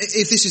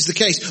if this is the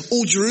case,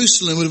 all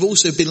Jerusalem would have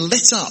also been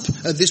lit up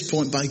at this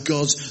point by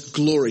God's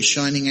glory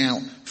shining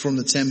out from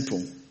the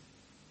temple.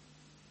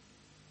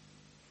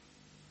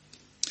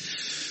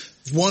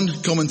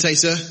 One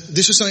commentator,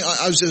 this was something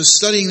I was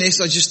studying this,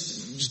 I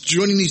just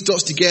joining these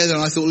dots together,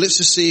 and I thought, let's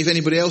just see if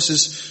anybody else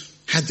has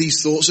had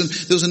these thoughts. And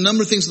there was a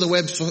number of things on the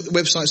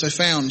websites I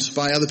found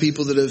by other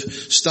people that have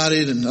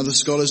studied and other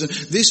scholars. And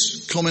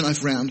this comment I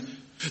found: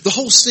 the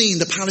whole scene,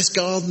 the palace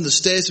garden, the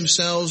stairs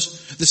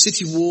themselves, the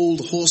city wall,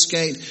 the horse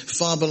gate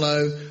far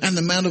below, and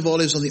the Mount of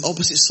Olives on the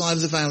opposite side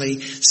of the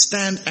valley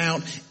stand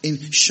out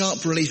in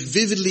sharp relief,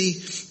 vividly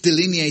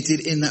delineated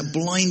in that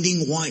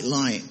blinding white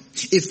light.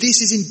 If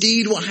this is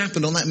indeed what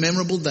happened on that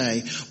memorable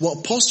day,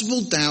 what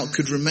possible doubt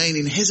could remain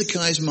in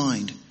Hezekiah's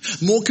mind?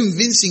 More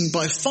convincing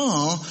by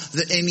far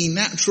than any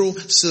natural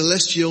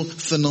celestial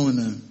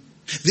phenomenon.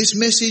 This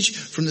message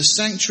from the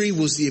sanctuary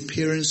was the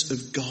appearance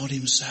of God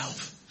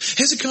himself.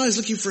 Hezekiah is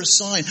looking for a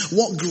sign.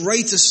 What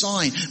greater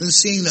sign than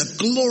seeing the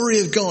glory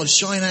of God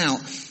shine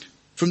out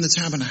from the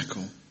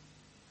tabernacle?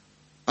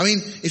 I mean,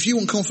 if you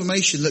want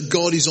confirmation that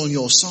God is on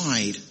your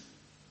side,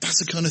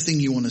 that's the kind of thing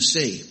you want to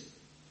see.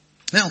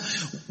 Now,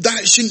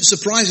 that shouldn't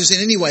surprise us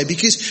in any way,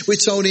 because we're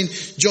told in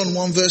John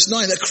 1 verse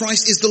 9 that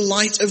Christ is the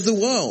light of the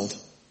world.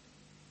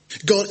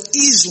 God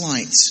is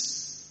light.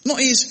 Not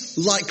is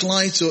like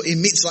light or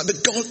emits light,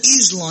 but God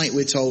is light,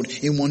 we're told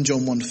in 1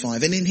 John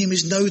 1:5, and in him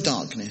is no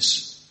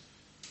darkness.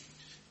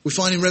 We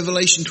find in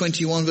Revelation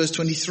 21 verse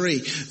 23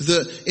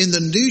 that in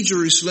the New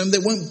Jerusalem there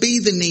won't be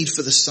the need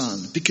for the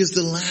sun, because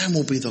the Lamb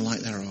will be the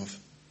light thereof.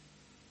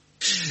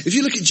 If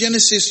you look at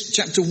Genesis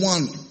chapter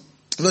 1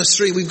 Verse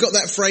 3, we've got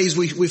that phrase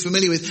we're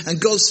familiar with,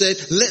 and God said,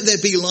 let there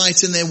be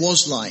light, and there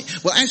was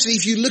light. Well, actually,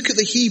 if you look at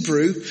the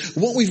Hebrew,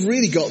 what we've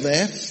really got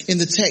there in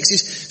the text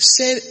is,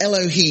 said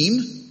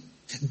Elohim,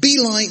 be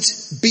light,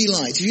 be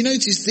light. If you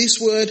notice, this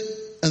word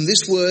and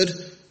this word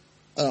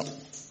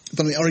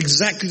are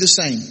exactly the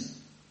same.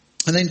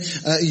 And then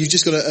you've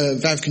just got a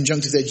vav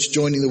conjunctive there, just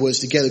joining the words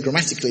together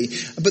grammatically.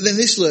 But then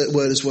this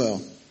word as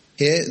well.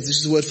 Here, this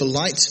is the word for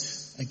light.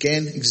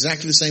 Again,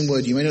 exactly the same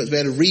word. You may not be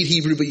able to read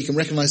Hebrew, but you can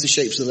recognize the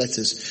shapes of the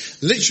letters.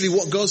 Literally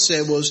what God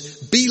said was,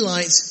 be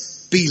light,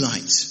 be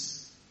light.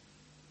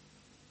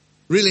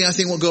 Really, I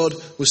think what God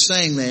was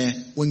saying there,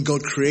 when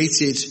God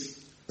created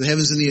the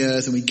heavens and the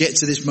earth, and we get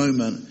to this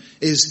moment,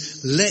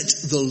 is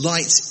let the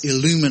light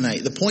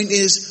illuminate. The point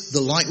is,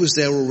 the light was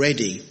there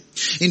already.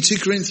 In 2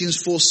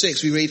 Corinthians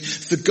 4:6 we read,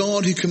 for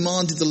God who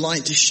commanded the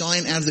light to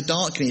shine out of the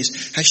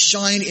darkness has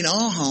shined in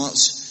our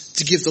hearts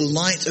to give the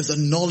light of the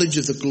knowledge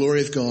of the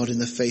glory of God in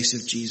the face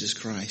of Jesus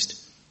Christ.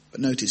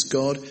 But notice,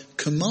 God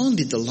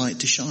commanded the light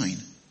to shine.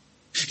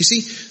 You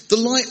see,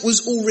 the light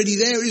was already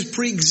there. It was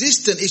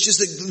pre-existent. It's just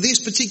that this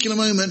particular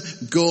moment,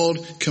 God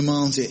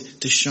commands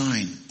it to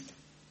shine.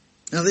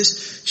 Now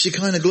this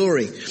Shekinah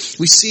glory,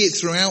 we see it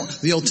throughout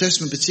the Old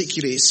Testament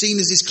particularly. It's seen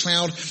as this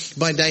cloud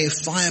by day,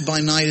 fire by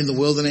night in the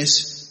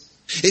wilderness.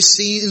 It's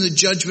seen in the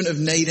judgment of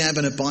Nadab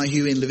and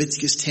Abihu in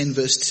Leviticus 10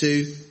 verse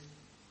 2.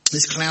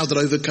 This cloud that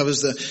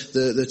overcovers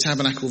the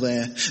tabernacle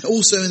there.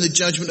 Also in the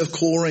judgment of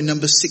Korah in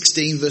Numbers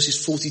 16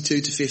 verses 42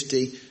 to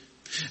 50.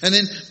 And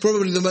then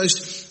probably the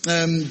most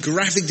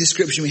graphic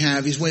description we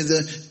have is when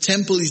the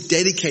temple is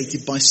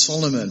dedicated by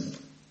Solomon.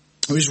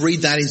 We just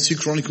read that in 2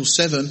 Chronicles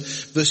 7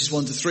 verses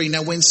 1 to 3.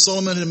 Now when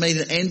Solomon had made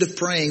an end of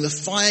praying, the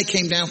fire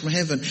came down from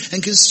heaven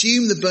and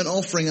consumed the burnt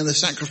offering and the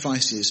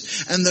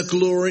sacrifices. And the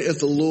glory of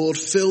the Lord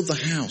filled the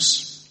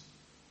house.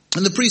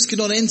 And the priest could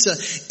not enter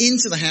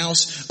into the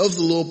house of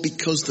the Lord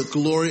because the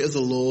glory of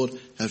the Lord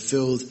had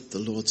filled the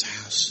Lord's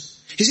house.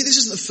 You see, this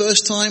isn't the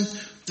first time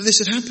that this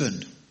had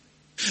happened.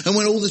 And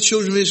when all the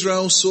children of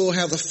Israel saw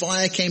how the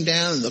fire came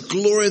down and the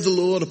glory of the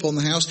Lord upon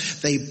the house,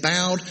 they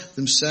bowed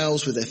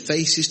themselves with their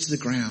faces to the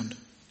ground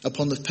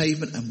upon the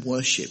pavement and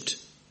worshipped.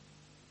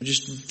 I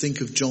just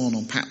think of John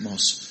on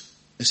Patmos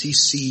as he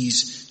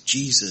sees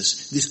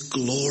Jesus, this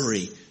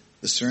glory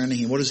that's surrounding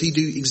him. What does he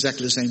do?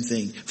 Exactly the same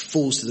thing.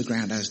 Falls to the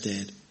ground as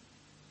dead.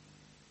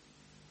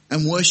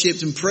 And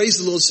worshipped and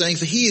praised the Lord, saying,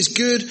 for he is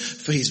good,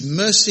 for his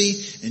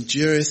mercy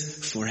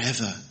endureth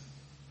forever.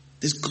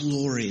 This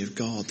glory of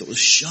God that was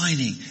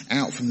shining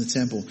out from the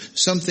temple.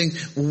 Something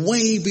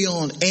way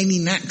beyond any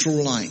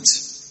natural light.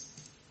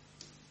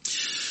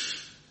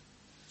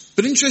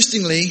 But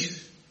interestingly,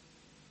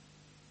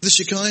 the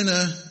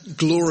Shekinah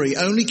glory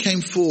only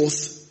came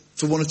forth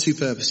for one of two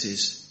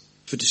purposes.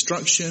 For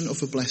destruction or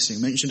for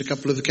blessing. Mentioned a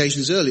couple of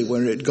occasions earlier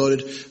where God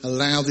had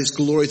allowed this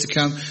glory to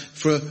come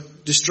for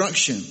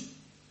destruction.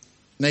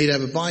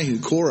 Nadab, Abihu,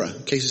 Korah,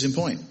 cases in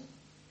point.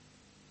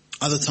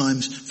 Other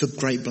times for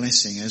great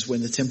blessing, as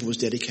when the temple was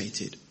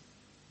dedicated.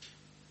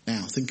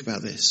 Now, think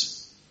about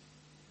this.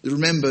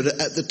 Remember that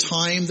at the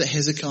time that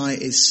Hezekiah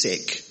is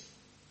sick,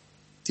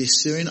 the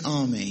Assyrian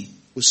army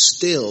was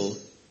still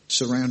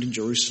surrounding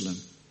Jerusalem.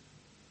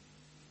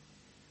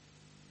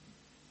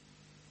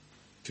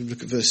 If you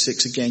look at verse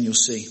 6 again, you'll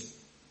see.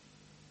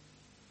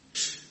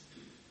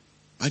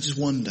 I just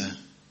wonder,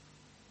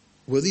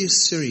 were the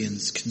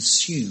Assyrians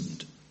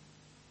consumed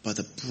by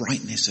the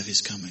brightness of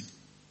his coming?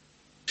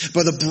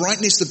 By the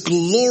brightness, the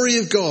glory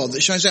of God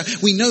that shines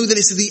out. We know that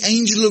it's the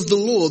angel of the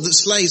Lord that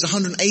slays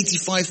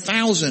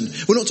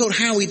 185,000. We're not told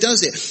how he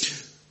does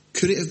it.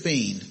 Could it have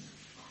been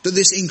that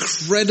this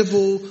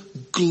incredible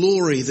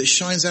glory that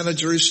shines out of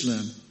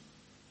Jerusalem,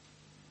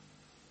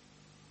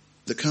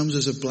 that comes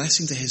as a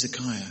blessing to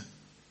Hezekiah,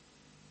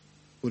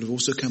 would have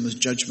also come as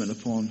judgment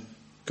upon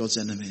God's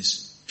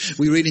enemies?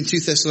 We read in 2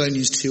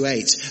 Thessalonians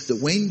 2:8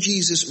 that when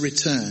Jesus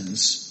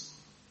returns,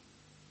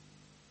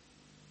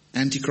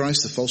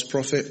 Antichrist, the false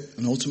prophet,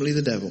 and ultimately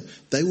the devil,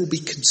 they will be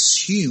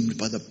consumed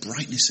by the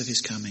brightness of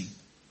his coming.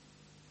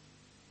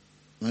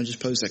 And I just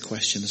posed that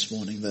question this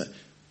morning, that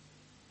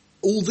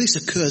all this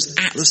occurs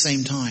at the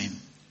same time.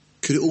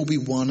 Could it all be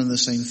one and the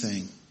same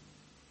thing?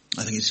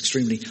 I think it's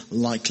extremely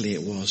likely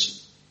it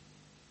was.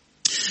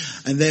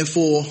 And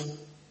therefore,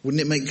 wouldn't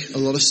it make a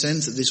lot of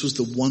sense that this was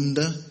the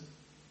wonder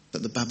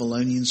that the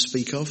Babylonians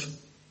speak of?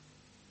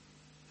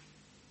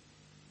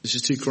 This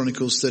is 2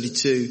 Chronicles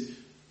 32.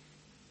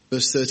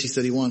 Verse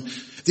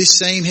 30-31. This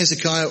same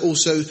Hezekiah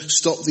also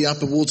stopped the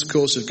upper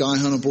watercourse of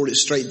Gihon and brought it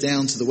straight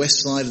down to the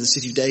west side of the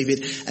city of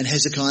David. And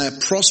Hezekiah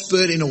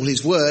prospered in all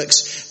his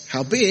works.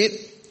 Howbeit,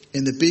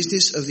 in the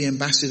business of the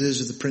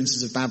ambassadors of the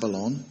princes of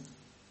Babylon,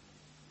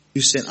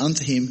 who sent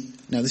unto him,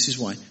 now this is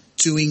why,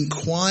 to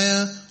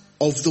inquire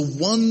of the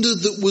wonder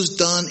that was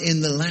done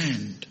in the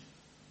land.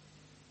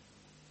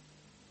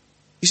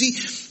 You see,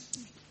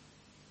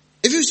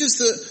 if it was just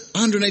that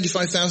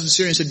 185,000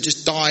 Syrians had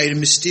just died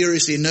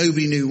mysteriously and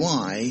nobody knew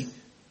why,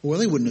 well,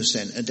 they wouldn't have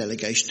sent a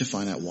delegation to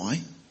find out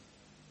why.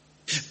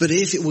 But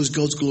if it was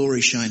God's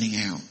glory shining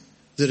out,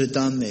 that had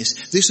done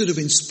this. This would have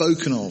been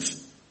spoken of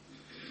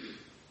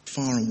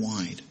far and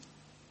wide.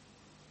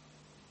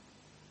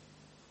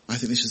 I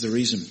think this is the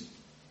reason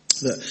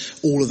that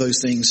all of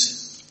those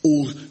things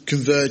all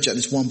converge at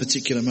this one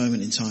particular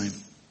moment in time.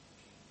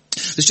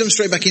 Let's jump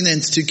straight back in then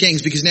to 2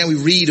 Kings, because now we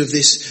read of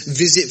this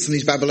visit from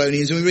these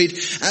Babylonians, and we read,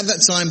 at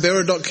that time,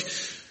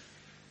 Berodach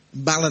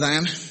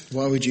Baladan.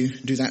 Why would you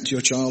do that to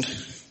your child?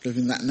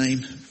 Giving that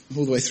name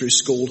all the way through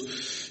school.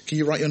 Can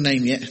you write your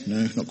name yet?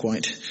 No, not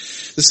quite.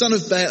 The son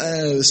of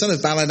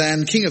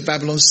Baladan, king of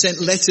Babylon,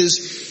 sent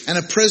letters and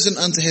a present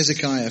unto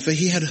Hezekiah, for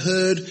he had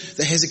heard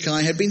that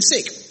Hezekiah had been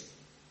sick.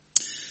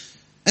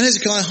 And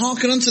Hezekiah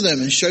hearkened unto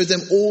them and showed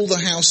them all the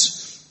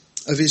house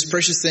of his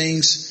precious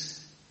things,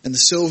 and the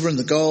silver and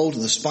the gold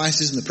and the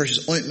spices and the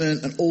precious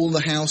ointment, and all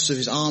the house of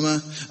his armor,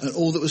 and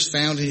all that was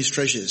found in his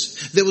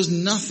treasures. There was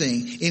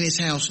nothing in his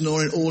house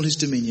nor in all his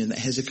dominion that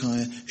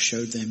Hezekiah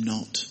showed them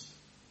not.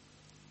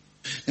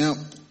 Now,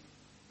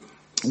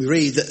 we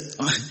read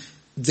that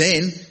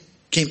then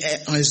came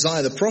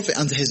Isaiah the prophet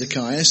unto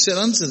Hezekiah, and said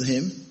unto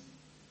him,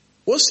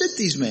 what said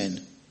these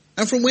men?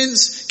 And from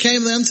whence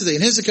came they unto thee?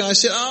 And Hezekiah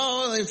said,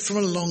 they're from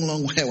a long,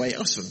 long way away.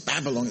 It's from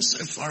Babylon, it's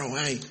so far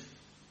away.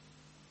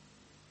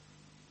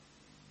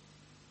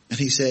 And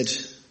he said,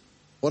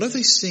 what have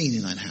they seen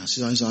in thine house?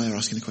 Is Isaiah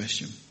asking the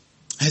question.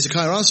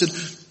 Hezekiah answered,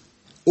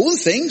 all the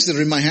things that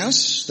are in my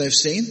house they have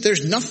seen. There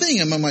is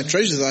nothing among my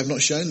treasures that I have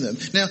not shown them.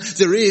 Now,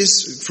 there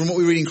is, from what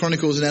we read in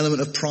Chronicles, an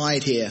element of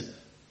pride here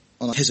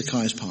on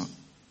Hezekiah's part.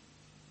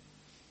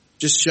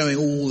 Just showing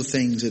all the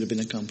things that have been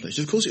accomplished.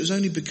 Of course, it was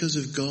only because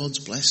of God's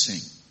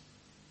blessing.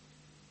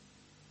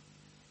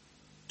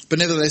 But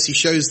nevertheless, he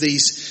shows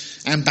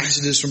these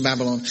ambassadors from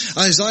Babylon.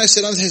 Isaiah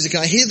said unto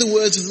Hezekiah, hear the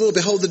words of the Lord.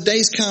 Behold, the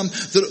days come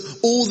that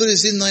all that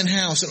is in thine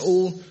house and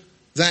all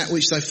that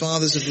which thy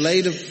fathers have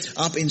laid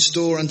up in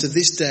store unto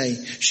this day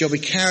shall be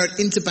carried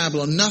into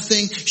Babylon.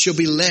 Nothing shall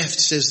be left,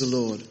 says the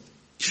Lord.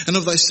 And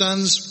of thy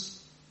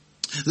sons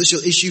that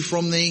shall issue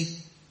from thee,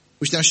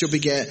 which thou shalt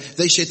beget,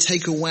 they shall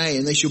take away,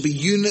 and they shall be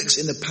eunuchs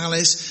in the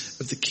palace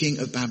of the king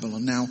of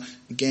Babylon. Now,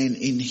 again,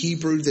 in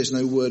Hebrew, there's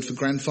no word for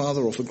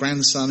grandfather or for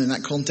grandson in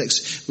that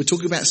context. We're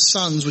talking about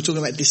sons, we're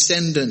talking about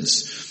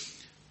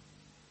descendants.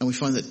 And we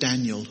find that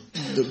Daniel,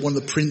 one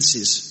of the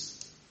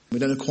princes, we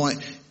don't know quite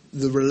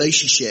the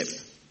relationship,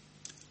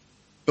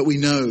 but we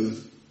know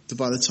that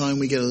by the time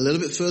we get a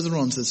little bit further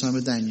on to the time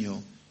of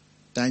Daniel,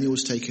 Daniel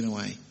was taken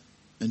away.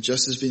 And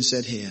just as has been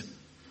said here,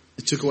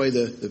 it took away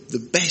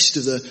the best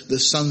of the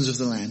sons of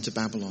the land to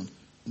Babylon.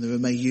 And they were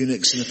made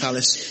eunuchs in the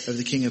palace of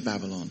the king of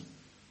Babylon.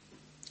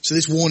 So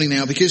this warning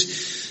now,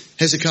 because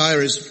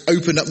Hezekiah has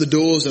opened up the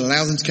doors and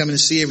allowed them to come in and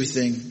see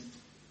everything.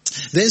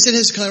 Then said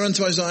Hezekiah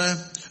unto Isaiah,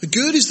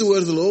 good is the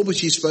word of the Lord which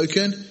he has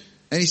spoken.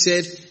 And he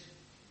said,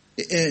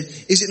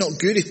 is it not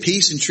good if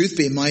peace and truth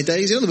be in my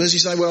days? In other words, you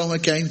say, well,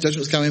 okay,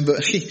 judgment's coming,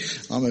 but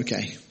I'm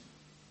okay.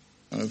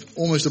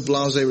 Almost a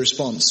blasé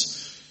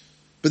response.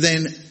 But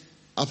then,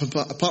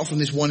 apart from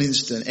this one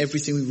incident,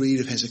 everything we read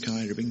of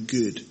Hezekiah had been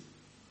good.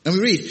 And we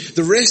read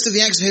the rest of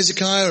the acts of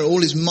Hezekiah and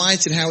all his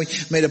might, and how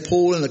he made a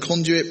pool and a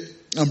conduit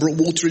and brought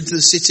water into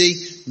the city.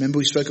 Remember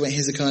we spoke about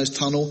Hezekiah's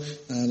tunnel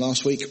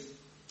last week.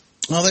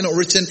 Are they not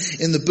written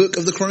in the book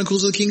of the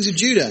Chronicles of the Kings of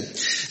Judah?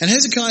 And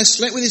Hezekiah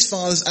slept with his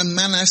fathers, and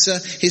Manasseh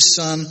his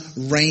son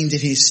reigned in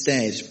his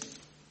stead.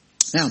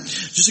 Now,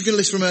 just a good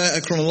list from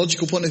a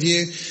chronological point of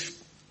view.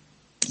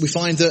 We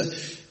find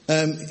that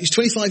he's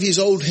 25 years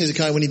old,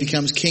 Hezekiah, when he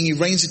becomes king. He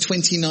reigns for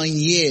 29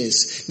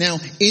 years. Now,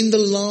 in the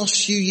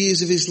last few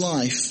years of his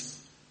life,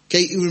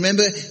 okay, you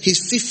remember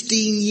his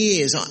 15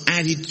 years are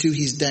added to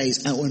his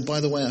days. And by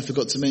the way, I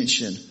forgot to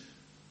mention,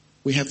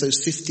 we have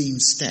those 15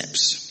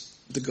 steps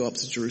that go up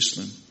to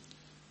Jerusalem.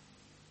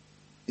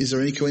 Is there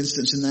any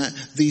coincidence in that?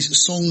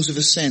 These songs of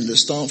ascent that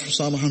start from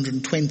Psalm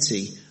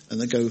 120 and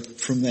they go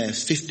from there,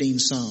 15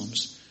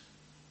 psalms.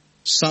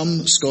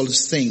 Some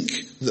scholars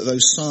think that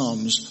those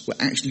psalms were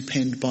actually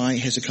penned by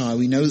Hezekiah.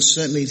 We know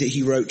certainly that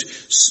he wrote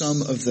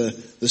some of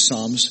the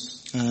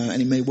psalms,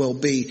 and it may well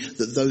be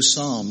that those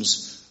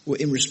psalms were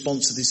in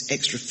response to this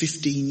extra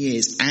 15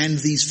 years and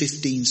these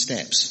 15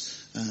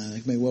 steps.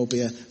 There may well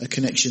be a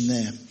connection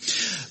there.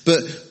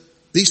 But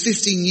these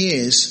 15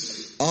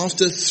 years,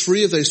 after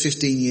 3 of those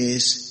 15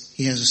 years,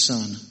 he has a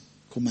son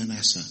called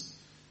Manasseh.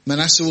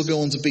 Manasseh will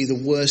go on to be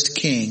the worst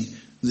king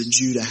that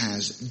Judah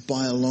has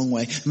by a long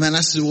way.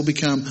 Manasseh will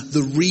become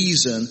the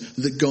reason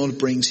that God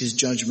brings his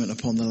judgment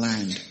upon the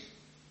land.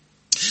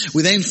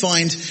 We then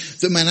find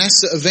that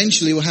Manasseh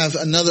eventually will have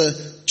another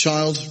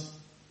child,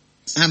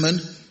 Amon.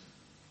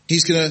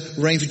 He's going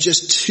to reign for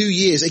just 2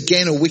 years.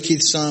 Again, a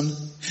wicked son.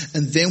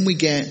 And then we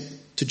get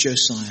to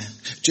Josiah.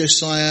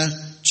 Josiah,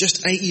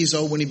 just 8 years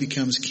old when he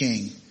becomes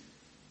king,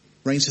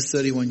 reigns for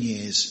 31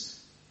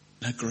 years.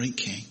 And a great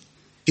king.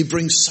 He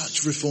brings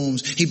such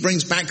reforms. He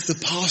brings back the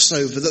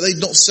Passover that they'd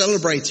not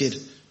celebrated.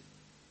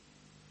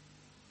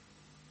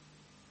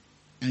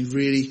 And he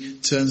really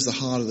turns the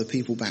heart of the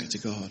people back to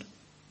God.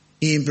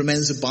 He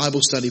implements a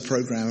Bible study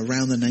program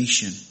around the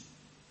nation.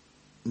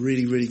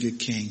 Really, really good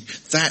king.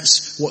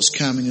 That's what's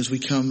coming as we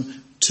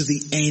come to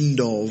the end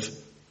of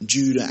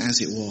Judah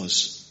as it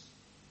was.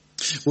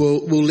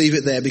 We'll leave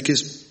it there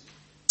because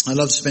I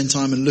love to spend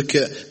time and look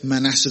at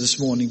Manasseh this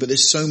morning, but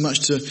there's so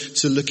much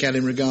to look at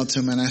in regard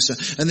to Manasseh.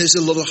 And there's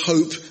a lot of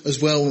hope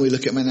as well when we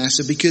look at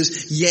Manasseh,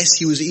 because yes,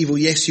 he was evil.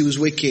 Yes, he was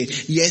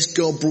wicked. Yes,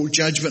 God brought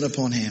judgment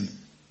upon him.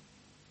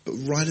 But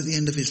right at the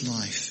end of his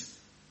life,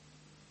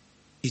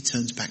 he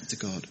turns back to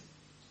God.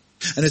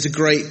 And there's a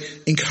great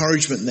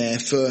encouragement there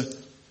for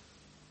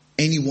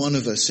any one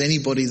of us,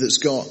 anybody that's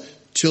got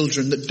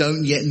children that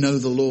don't yet know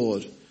the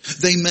Lord.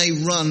 They may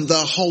run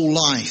their whole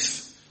life,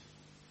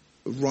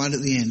 but right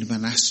at the end,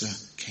 Manasseh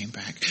came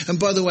back. And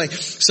by the way,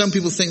 some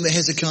people think that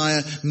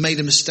Hezekiah made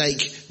a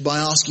mistake by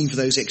asking for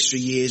those extra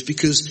years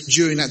because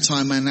during that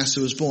time Manasseh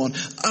was born.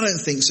 I don't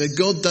think so.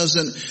 God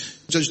doesn't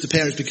judge the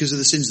parents because of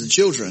the sins of the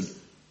children,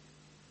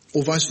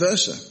 or vice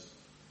versa.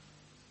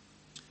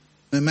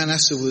 And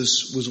Manasseh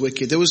was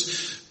wicked.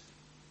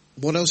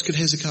 What else could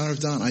Hezekiah have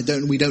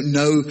done? We don't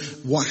know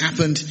what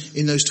happened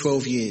in those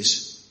 12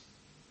 years.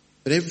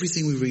 But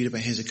everything we read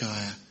about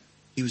Hezekiah,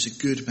 he was a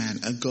good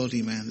man, a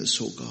godly man that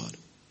sought God.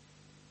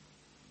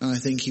 And I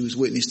think he was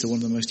witness to one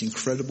of the most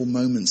incredible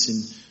moments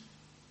in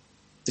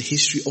the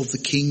history of the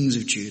kings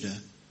of Judah.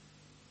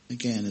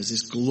 Again, as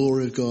this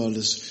glory of God,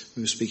 as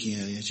we were speaking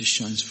earlier, just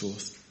shines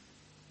forth.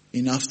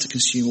 Enough to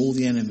consume all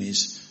the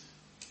enemies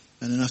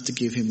and enough to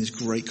give him this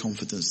great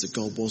confidence that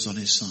God was on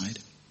his side.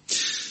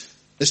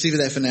 Let's leave it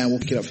there for now. We'll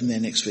pick it up from there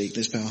next week.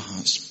 Let's bow our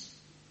hearts.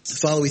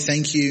 Father, we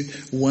thank you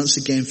once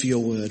again for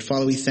your word.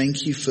 Father, we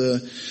thank you for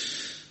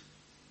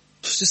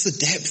just the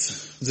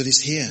depth that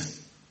is here.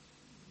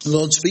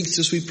 Lord, speak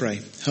to us, we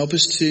pray. Help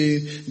us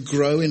to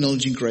grow in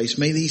knowledge and grace.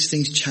 May these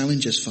things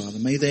challenge us, Father.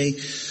 May they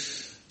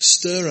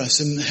stir us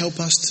and help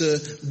us to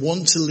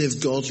want to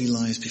live godly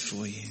lives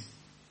before you.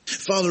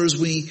 Father, as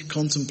we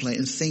contemplate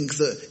and think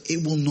that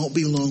it will not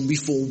be long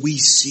before we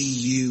see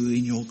you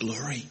in your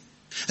glory,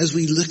 as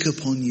we look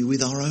upon you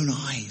with our own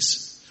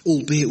eyes,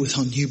 albeit with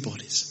our new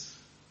bodies.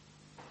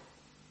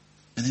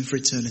 And then for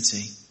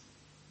eternity,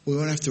 we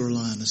won't have to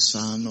rely on the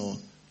sun or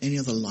any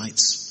other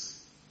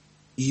lights.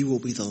 You will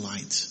be the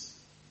light.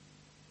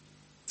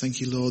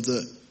 Thank you, Lord,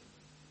 that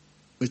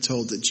we're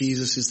told that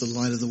Jesus is the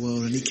light of the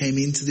world and he came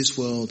into this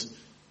world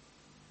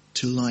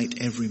to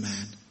light every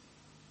man.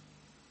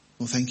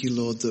 Well, thank you,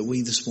 Lord, that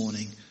we this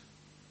morning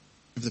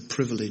have the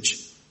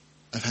privilege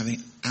of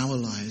having our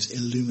lives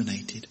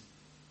illuminated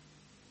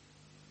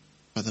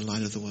by the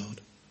light of the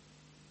world.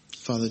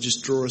 Father,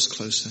 just draw us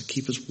closer.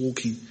 Keep us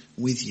walking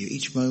with you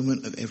each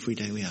moment of every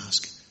day, we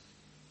ask.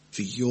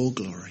 For your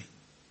glory.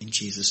 In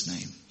Jesus'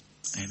 name,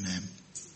 amen.